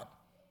God.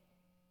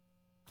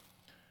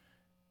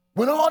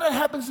 When all that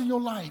happens in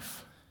your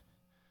life,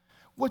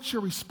 what's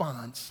your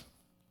response?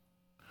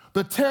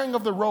 The tearing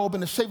of the robe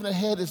and the shaving of the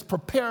head is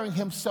preparing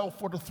himself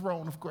for the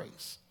throne of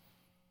grace.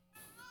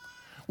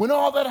 When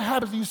all that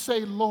happens, you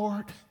say,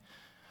 Lord,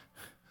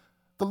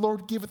 the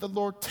Lord give it, the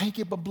Lord take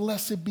it, but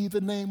blessed be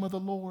the name of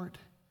the Lord.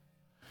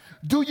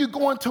 Do you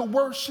go into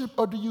worship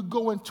or do you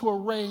go into a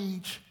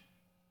rage?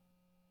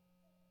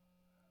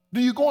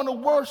 Do you go into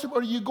worship or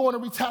do you go into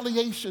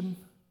retaliation?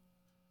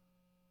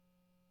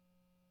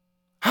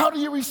 How do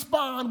you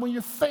respond when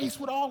you're faced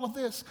with all of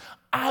this?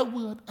 I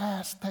would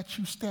ask that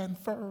you stand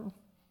firm.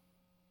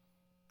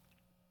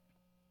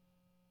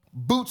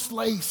 Boots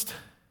laced.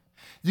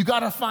 You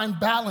got to find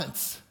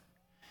balance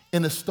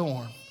in the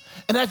storm.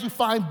 And as you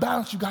find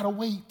balance, you got to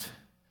wait.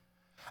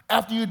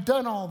 After you've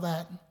done all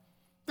that,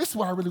 this is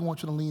what I really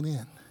want you to lean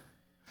in.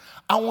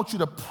 I want you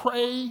to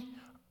pray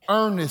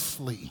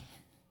earnestly.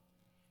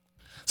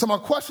 So my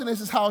question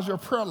is how's your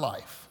prayer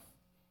life?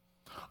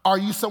 Are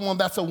you someone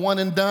that's a one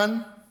and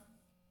done?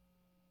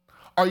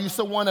 Are you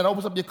someone that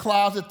opens up your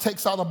closet,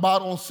 takes out a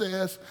bottle and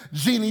says,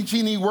 Genie,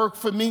 Genie, work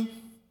for me?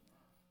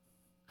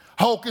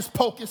 Hocus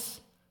pocus.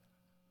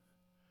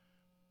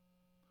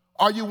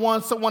 Are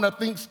you someone that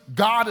thinks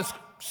God is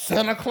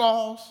Santa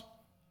Claus?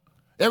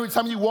 Every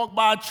time you walk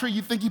by a tree,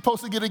 you think you're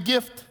supposed to get a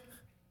gift?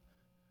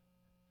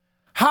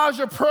 How's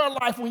your prayer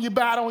life when you're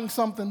battling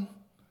something?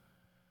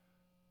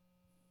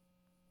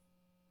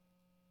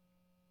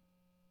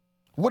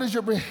 What is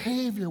your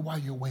behavior while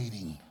you're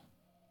waiting?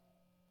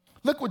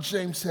 Look what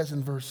James says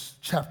in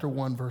chapter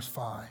 1, verse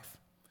 5.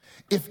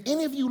 If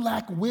any of you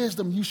lack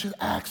wisdom, you should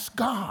ask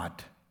God,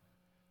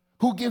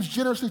 who gives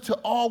generously to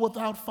all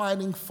without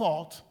finding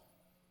fault,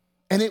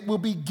 and it will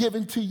be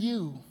given to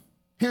you.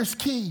 Here's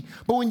key.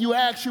 But when you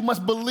ask, you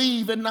must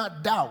believe and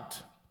not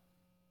doubt.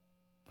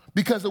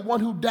 Because the one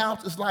who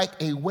doubts is like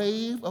a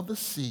wave of the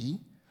sea,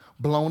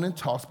 blown and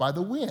tossed by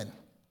the wind.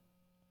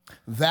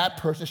 That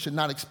person should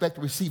not expect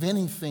to receive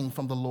anything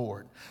from the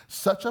Lord.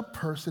 Such a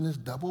person is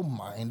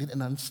double-minded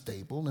and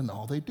unstable in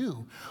all they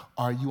do.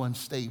 Are you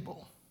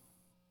unstable?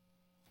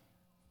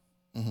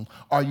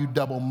 Are you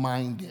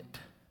double-minded?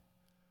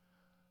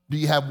 Do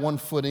you have one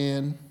foot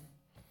in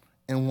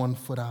and one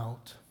foot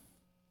out?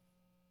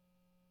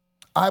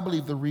 I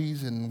believe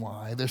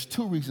there's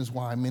 2 reasons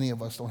why many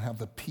of us don't have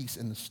the peace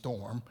in the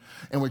storm,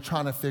 and we're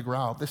trying to figure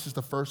out, this is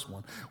the first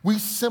one. We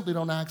simply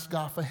don't ask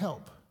God for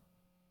help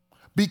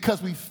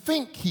because we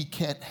think he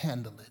can't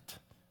handle it.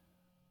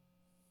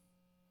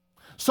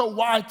 So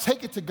why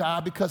take it to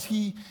God? Because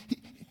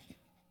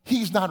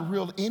he's not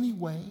real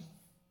anyway.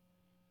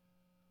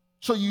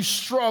 So you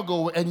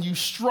struggle and you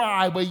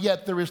strive, but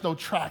yet there is no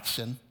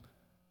traction.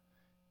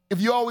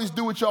 If you always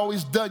do what you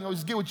always done, you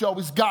always get what you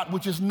always got,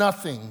 which is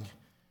nothing.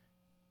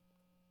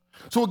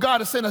 So what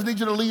God is saying, I need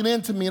you to lean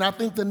into me. And I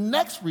think the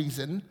next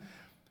reason,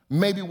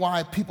 maybe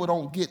why people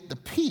don't get the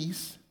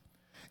peace,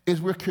 is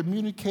we're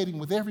communicating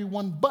with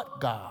everyone but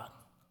God.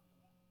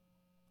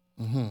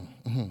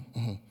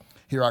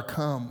 Here I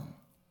come.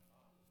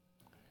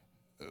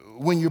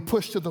 When you're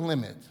pushed to the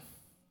limit,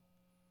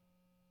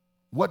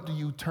 what do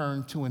you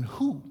turn to and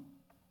who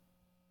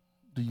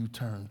do you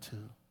turn to?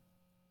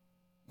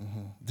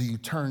 Do you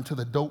turn to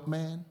the dope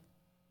man?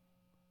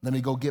 Let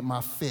me go get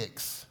my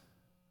fix.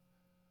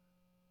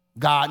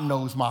 God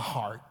knows my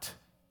heart.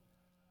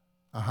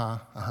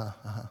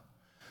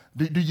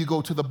 Do you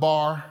go to the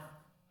bar?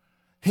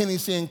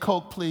 Hennessy and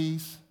Coke,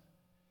 please.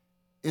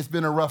 It's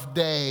been a rough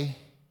day.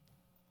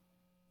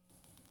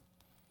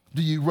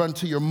 Do you run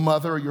to your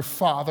mother or your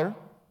father?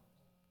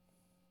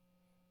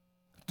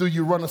 Do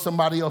you run to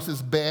somebody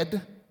else's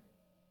bed?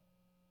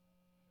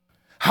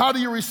 How do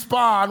you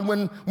respond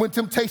when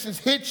temptations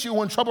hit you,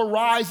 when trouble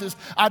rises?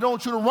 I don't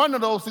want you to run to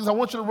those things. I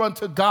want you to run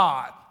to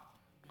God.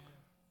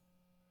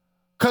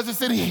 Because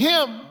it's in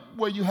him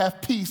where you have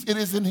peace. It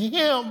is in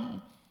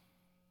him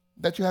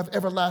that you have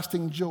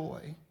everlasting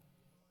joy.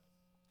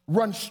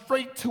 Run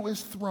straight to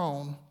his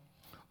throne.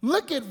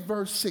 Look at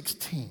verse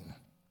 16.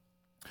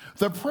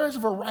 The prayers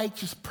of a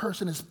righteous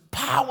person is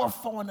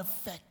powerful and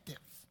effective.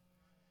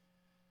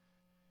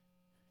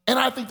 And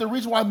I think the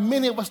reason why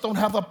many of us don't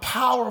have the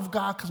power of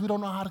God because we don't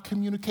know how to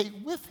communicate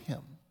with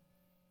him.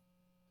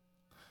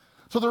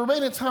 So the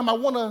remaining time, I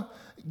want to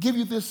give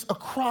you this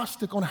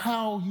acrostic on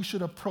how you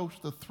should approach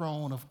the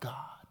throne of God.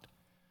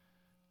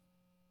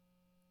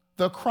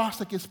 The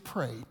acrostic is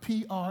pray,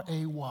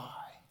 P-R-A-Y.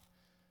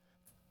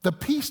 The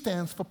P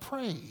stands for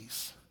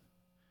praise.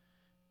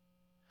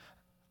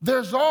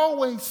 There's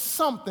always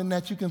something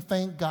that you can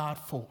thank God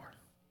for.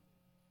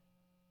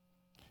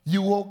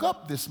 You woke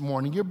up this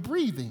morning, you're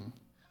breathing.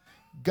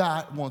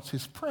 God wants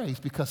his praise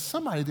because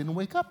somebody didn't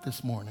wake up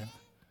this morning.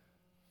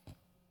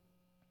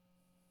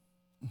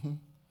 Mm-hmm.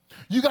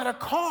 You got a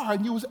car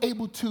and you was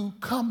able to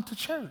come to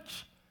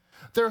church.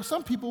 There are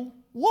some people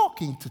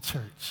walking to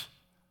church.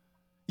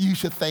 You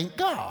should thank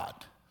God.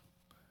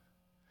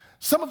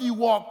 Some of you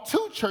walk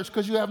to church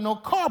because you have no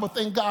car, but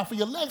thank God for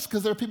your legs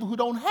because there are people who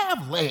don't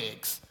have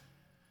legs.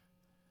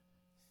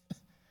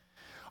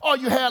 All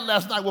you had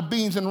last night were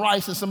beans and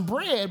rice and some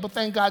bread, but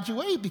thank God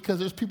you ate because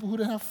there's people who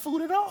didn't have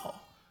food at all.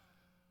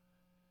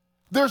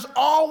 There's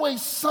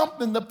always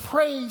something to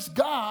praise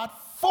God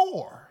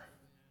for.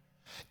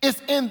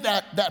 It's in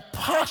that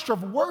posture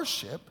of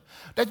worship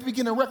that you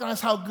begin to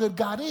recognize how good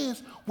God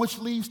is, which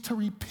leads to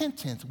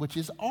repentance, which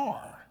is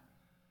R.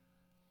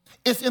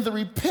 It's in the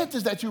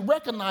repentance that you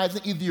recognize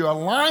that either you're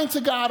aligned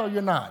to God or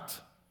you're not.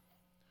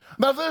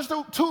 Now, there's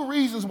two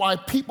reasons why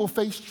people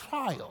face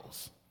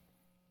trials.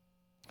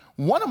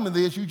 One of them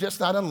is you're just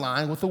not in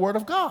line with the Word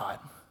of God.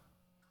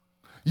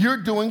 You're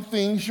doing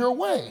things your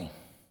way.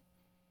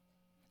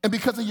 And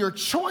because of your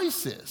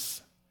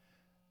choices,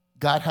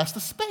 God has to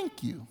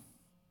spank you.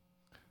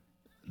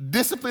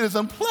 Discipline is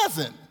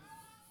unpleasant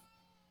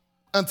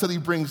until he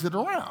brings it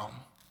around.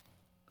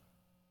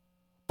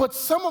 But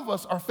some of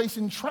us are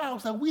facing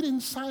trials that we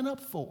didn't sign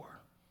up for.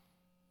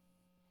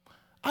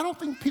 I don't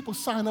think people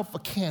sign up for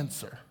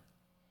cancer.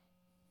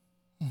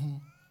 Mm-hmm.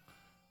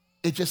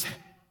 It just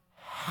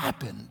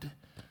happened.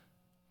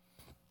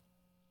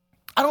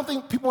 I don't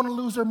think people want to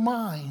lose their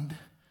mind,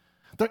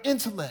 their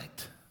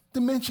intellect,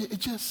 dementia. It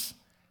just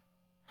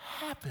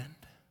happened.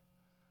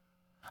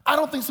 I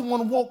don't think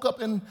someone woke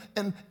up and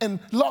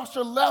lost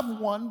their loved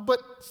one, but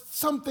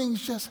some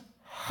things just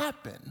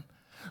happen.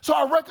 So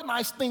I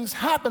recognize things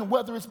happen,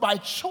 whether it's by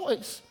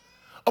choice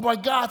or by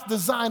God's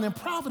design and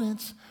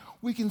providence.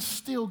 We can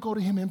still go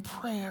to him in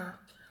prayer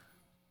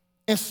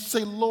and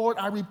say, Lord,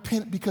 I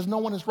repent because no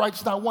one is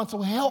righteous, not one,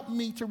 so help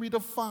me to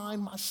redefine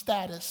my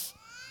status.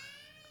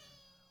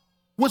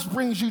 Which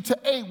brings you to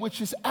A, which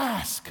is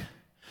ask.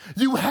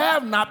 You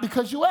have not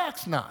because you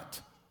ask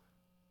not.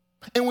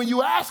 And when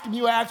you ask him,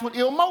 you ask with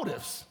ill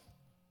motives.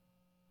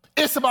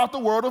 It's about the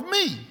word of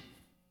me.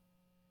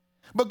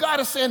 But God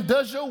is saying,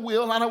 does your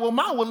will line up with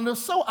my will? And if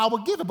so, I will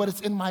give it, but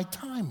it's in my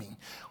timing.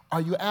 Are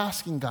you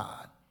asking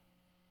God?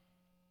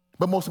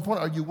 But most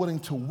important, are you willing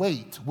to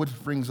wait? Which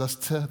brings us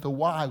to the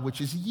Y, which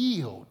is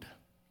yield.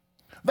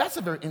 That's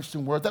a very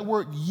interesting word. That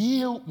word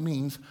yield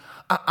means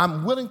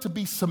I'm willing to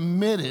be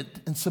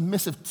submitted and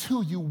submissive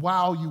to you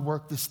while you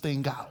work this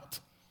thing out.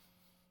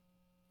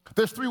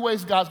 There's three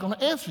ways God's going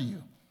to answer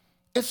you.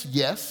 It's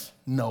yes,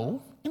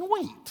 no, and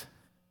wait.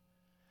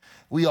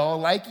 We all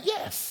like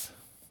yes.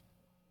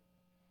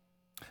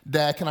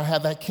 Dad, can I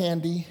have that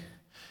candy?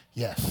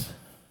 Yes.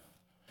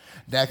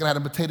 Dad, can I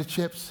have the potato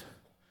chips?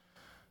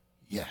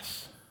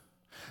 Yes.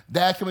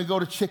 Dad, can we go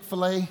to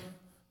Chick-fil-A?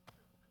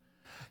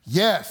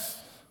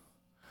 Yes.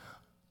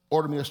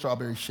 Order me a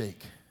strawberry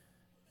shake.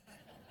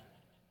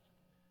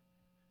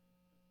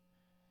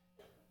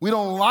 We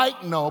don't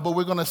like no, but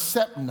we're going to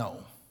accept no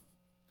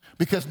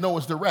because no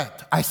is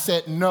direct. I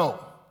said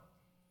no.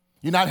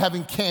 You're not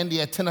having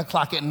candy at 10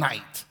 o'clock at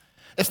night.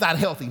 It's not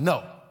healthy.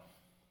 No.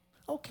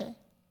 Okay.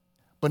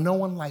 But no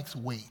one likes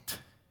wait.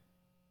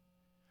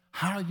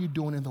 How are you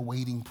doing in the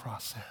waiting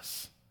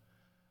process?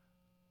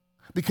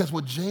 Because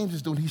what James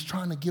is doing, he's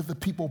trying to give the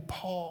people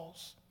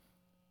pause.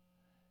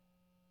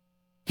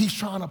 He's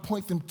trying to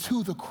point them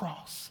to the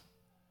cross.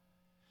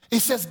 It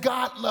says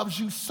God loves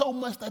you so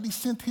much that he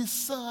sent his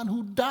son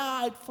who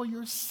died for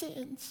your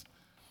sins.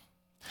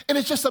 And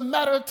it's just a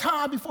matter of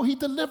time before he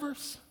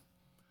delivers.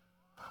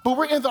 But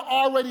we're in the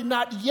already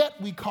not yet,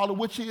 we call it,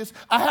 which is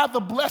I have the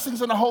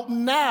blessings and the hope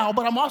now,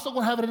 but I'm also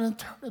going to have it in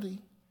eternity.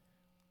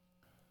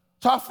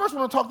 So I first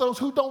want to talk to those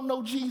who don't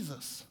know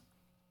Jesus.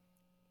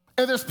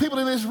 And there's people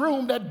in this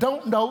room that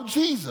don't know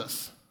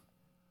Jesus.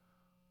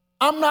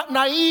 I'm not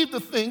naive to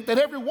think that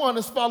everyone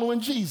is following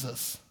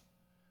Jesus.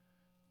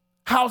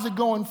 How's it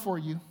going for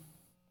you?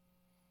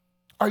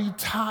 Are you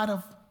tired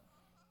of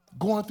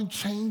going through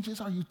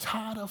changes? Are you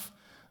tired of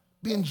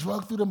being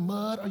drugged through the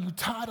mud? Are you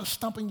tired of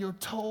stumping your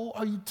toe?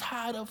 Are you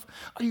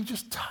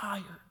just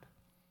tired?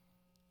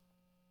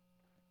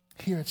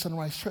 Here at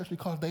Sunrise Church, we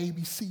call it the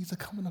ABCs of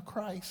coming to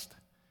Christ.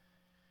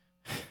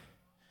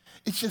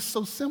 It's just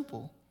so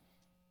simple.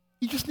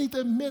 You just need to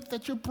admit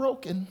that you're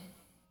broken.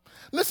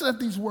 Listen at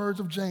these words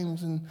of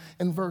James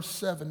in verse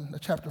 7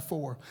 of chapter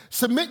 4.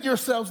 Submit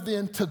yourselves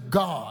then to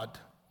God.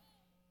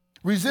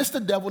 Resist the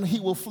devil and he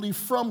will flee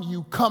from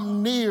you.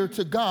 Come near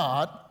to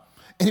God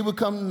and he will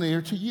come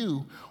near to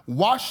you.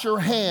 Wash your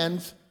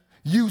hands,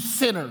 you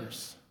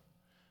sinners.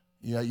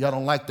 Yeah, y'all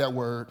don't like that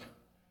word.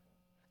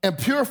 And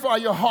purify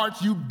your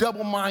hearts, you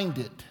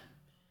double-minded.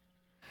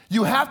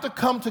 You have to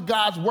come to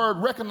God's word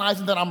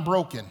recognizing that I'm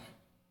broken.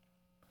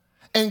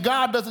 And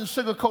God doesn't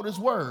sugarcoat his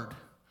word.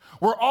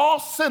 We're all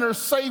sinners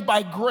saved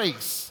by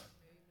grace.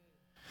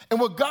 And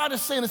what God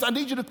is saying is, I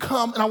need you to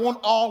come, and I want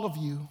all of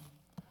you.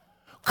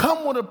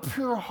 Come with a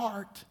pure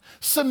heart.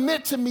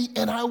 Submit to me,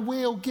 and I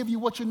will give you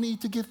what you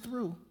need to get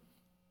through.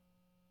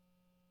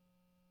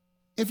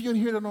 If you're in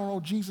here that don't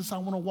know Jesus, I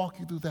want to walk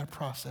you through that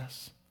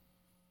process.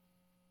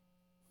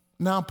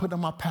 Now I'm putting on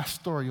my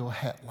pastoral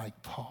hat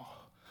like Paul,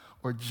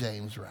 or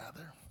James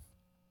rather.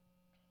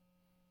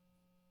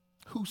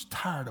 Who's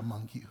tired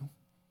among you?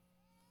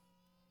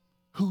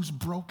 Who's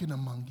broken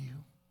among you?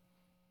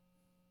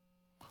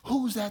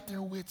 Who's at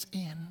their wits'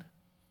 end?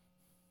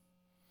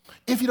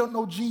 If you don't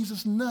know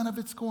Jesus, none of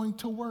it's going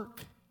to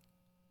work.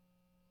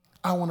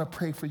 I want to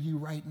pray for you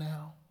right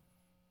now.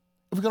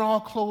 If we can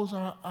all close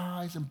our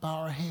eyes and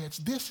bow our heads,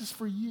 this is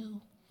for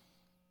you.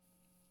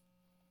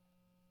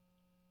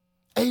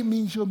 A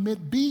means you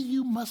admit. B,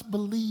 you must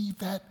believe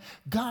that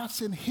God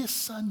sent his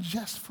son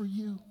just for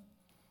you,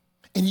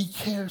 and he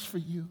cares for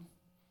you.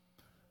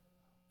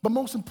 But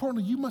most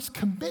importantly, you must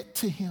commit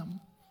to him.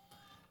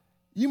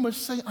 You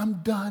must say,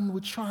 I'm done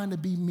with trying to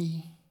be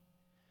me,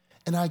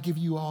 and I give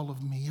you all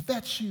of me. If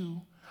that's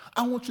you,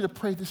 I want you to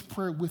pray this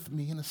prayer with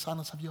me in the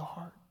silence of your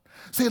heart.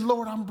 Say,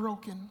 Lord, I'm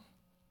broken.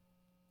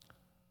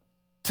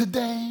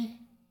 Today,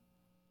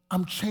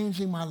 I'm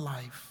changing my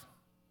life.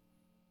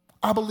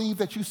 I believe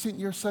that you sent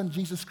your son,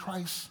 Jesus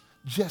Christ,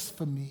 just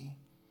for me.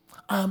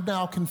 I am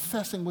now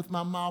confessing with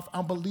my mouth,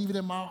 I'm believing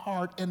in my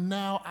heart, and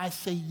now I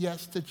say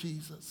yes to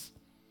Jesus.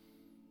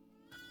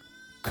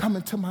 Come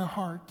into my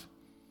heart.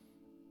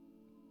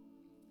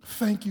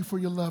 Thank you for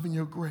your love and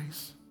your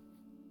grace.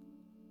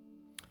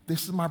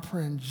 This is my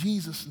prayer in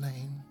Jesus'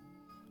 name.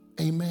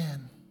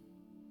 Amen.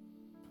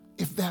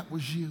 If that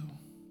was you,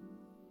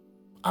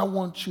 I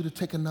want you to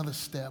take another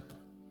step.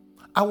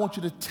 I want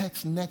you to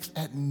text NEXT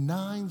at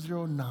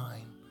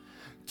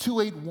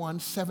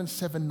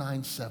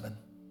 909-281-7797.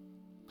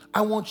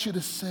 I want you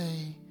to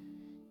say,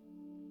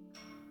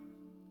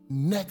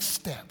 next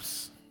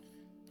steps.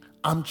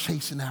 I'm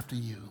chasing after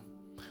you.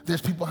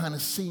 There's people behind the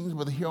scenes,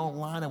 whether here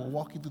online, that will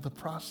walk you through the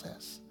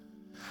process.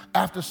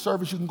 After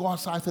service, you can go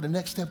outside to the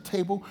Next Step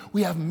table.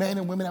 We have men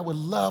and women that would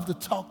love to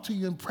talk to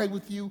you and pray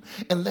with you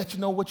and let you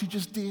know what you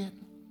just did.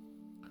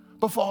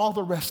 But for all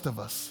the rest of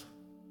us,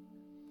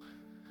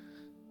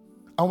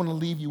 I want to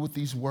leave you with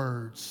these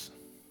words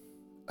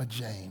of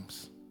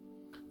James.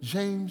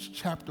 James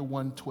chapter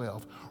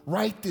 1:12.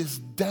 Write this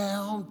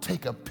down,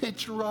 take a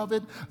picture of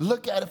it,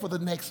 look at it for the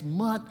next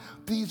month.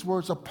 These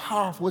words are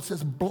powerful. It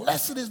says,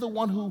 blessed is the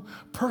one who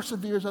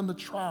perseveres under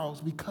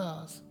trials,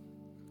 because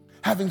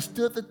having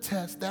stood the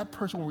test, that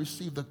person will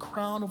receive the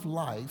crown of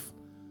life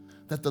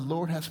that the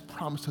Lord has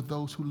promised to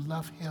those who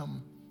love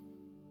him.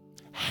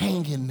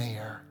 Hang in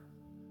there.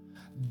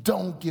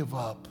 Don't give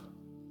up.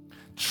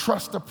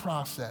 Trust the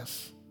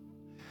process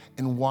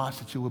and watch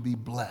that you will be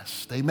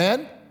blessed.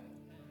 Amen?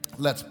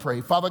 Let's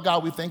pray. Father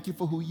God, we thank you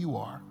for who you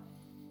are.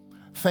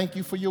 Thank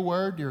you for your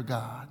word, dear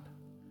God.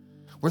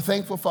 We're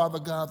thankful, Father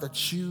God,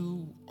 that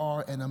you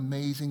are an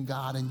amazing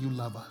God and you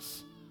love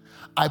us.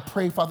 I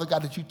pray, Father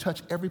God, that you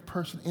touch every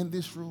person in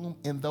this room,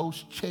 in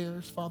those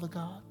chairs, Father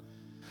God.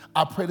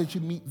 I pray that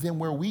you meet them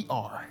where we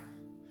are.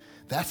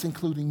 That's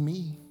including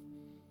me.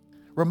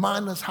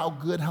 Remind us how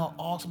good, how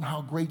awesome,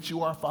 how great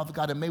you are, Father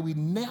God, and may we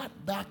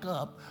not back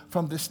up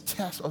from this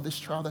test or this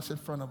trial that's in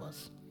front of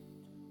us.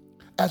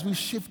 As we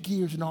shift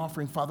gears in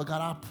offering, Father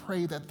God, I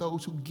pray that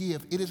those who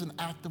give, it is an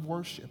act of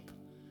worship.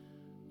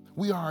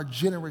 We are a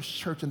generous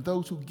church, and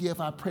those who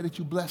give, I pray that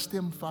you bless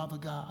them, Father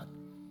God,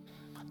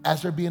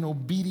 as they're being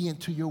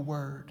obedient to your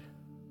word.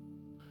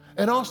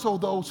 And also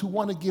those who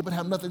want to give but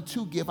have nothing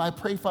to give, I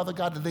pray, Father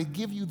God, that they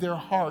give you their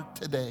heart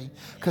today,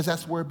 because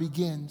that's where it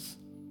begins.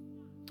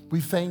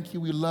 We thank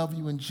you, we love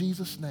you in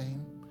Jesus'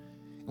 name.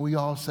 And we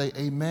all say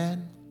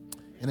amen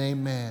and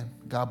amen.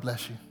 God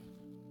bless you.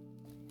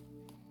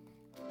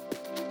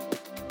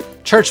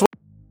 Church,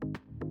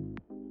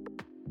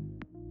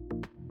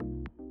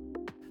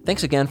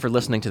 thanks again for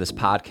listening to this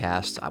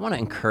podcast. I want to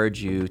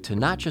encourage you to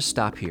not just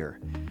stop here.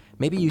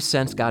 Maybe you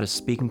sense God is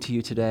speaking to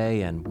you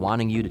today and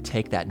wanting you to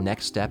take that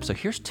next step. So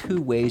here's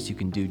 2 ways you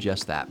can do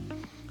just that.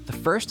 The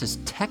first is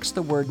text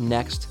the word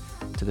NEXT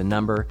to the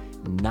number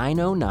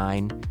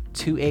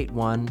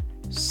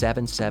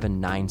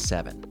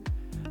 909-281-7797.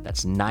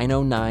 That's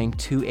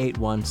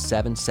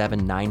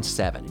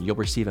 909-281-7797. You'll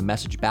receive a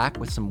message back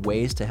with some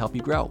ways to help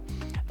you grow.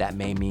 That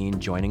may mean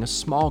joining a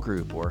small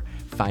group or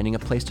finding a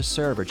place to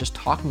serve or just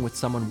talking with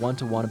someone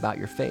one-to-one about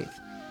your faith.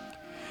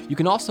 You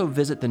can also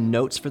visit the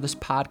notes for this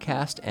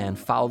podcast and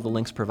follow the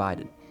links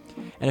provided.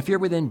 And if you're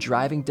within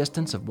driving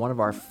distance of one of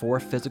our 4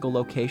 physical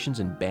locations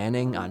in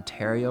Banning,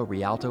 Ontario,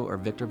 Rialto, or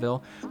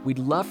Victorville, we'd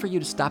love for you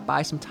to stop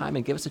by sometime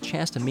and give us a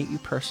chance to meet you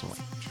personally.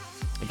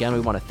 Again, we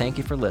want to thank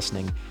you for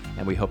listening,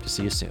 and we hope to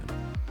see you soon.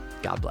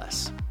 God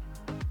bless.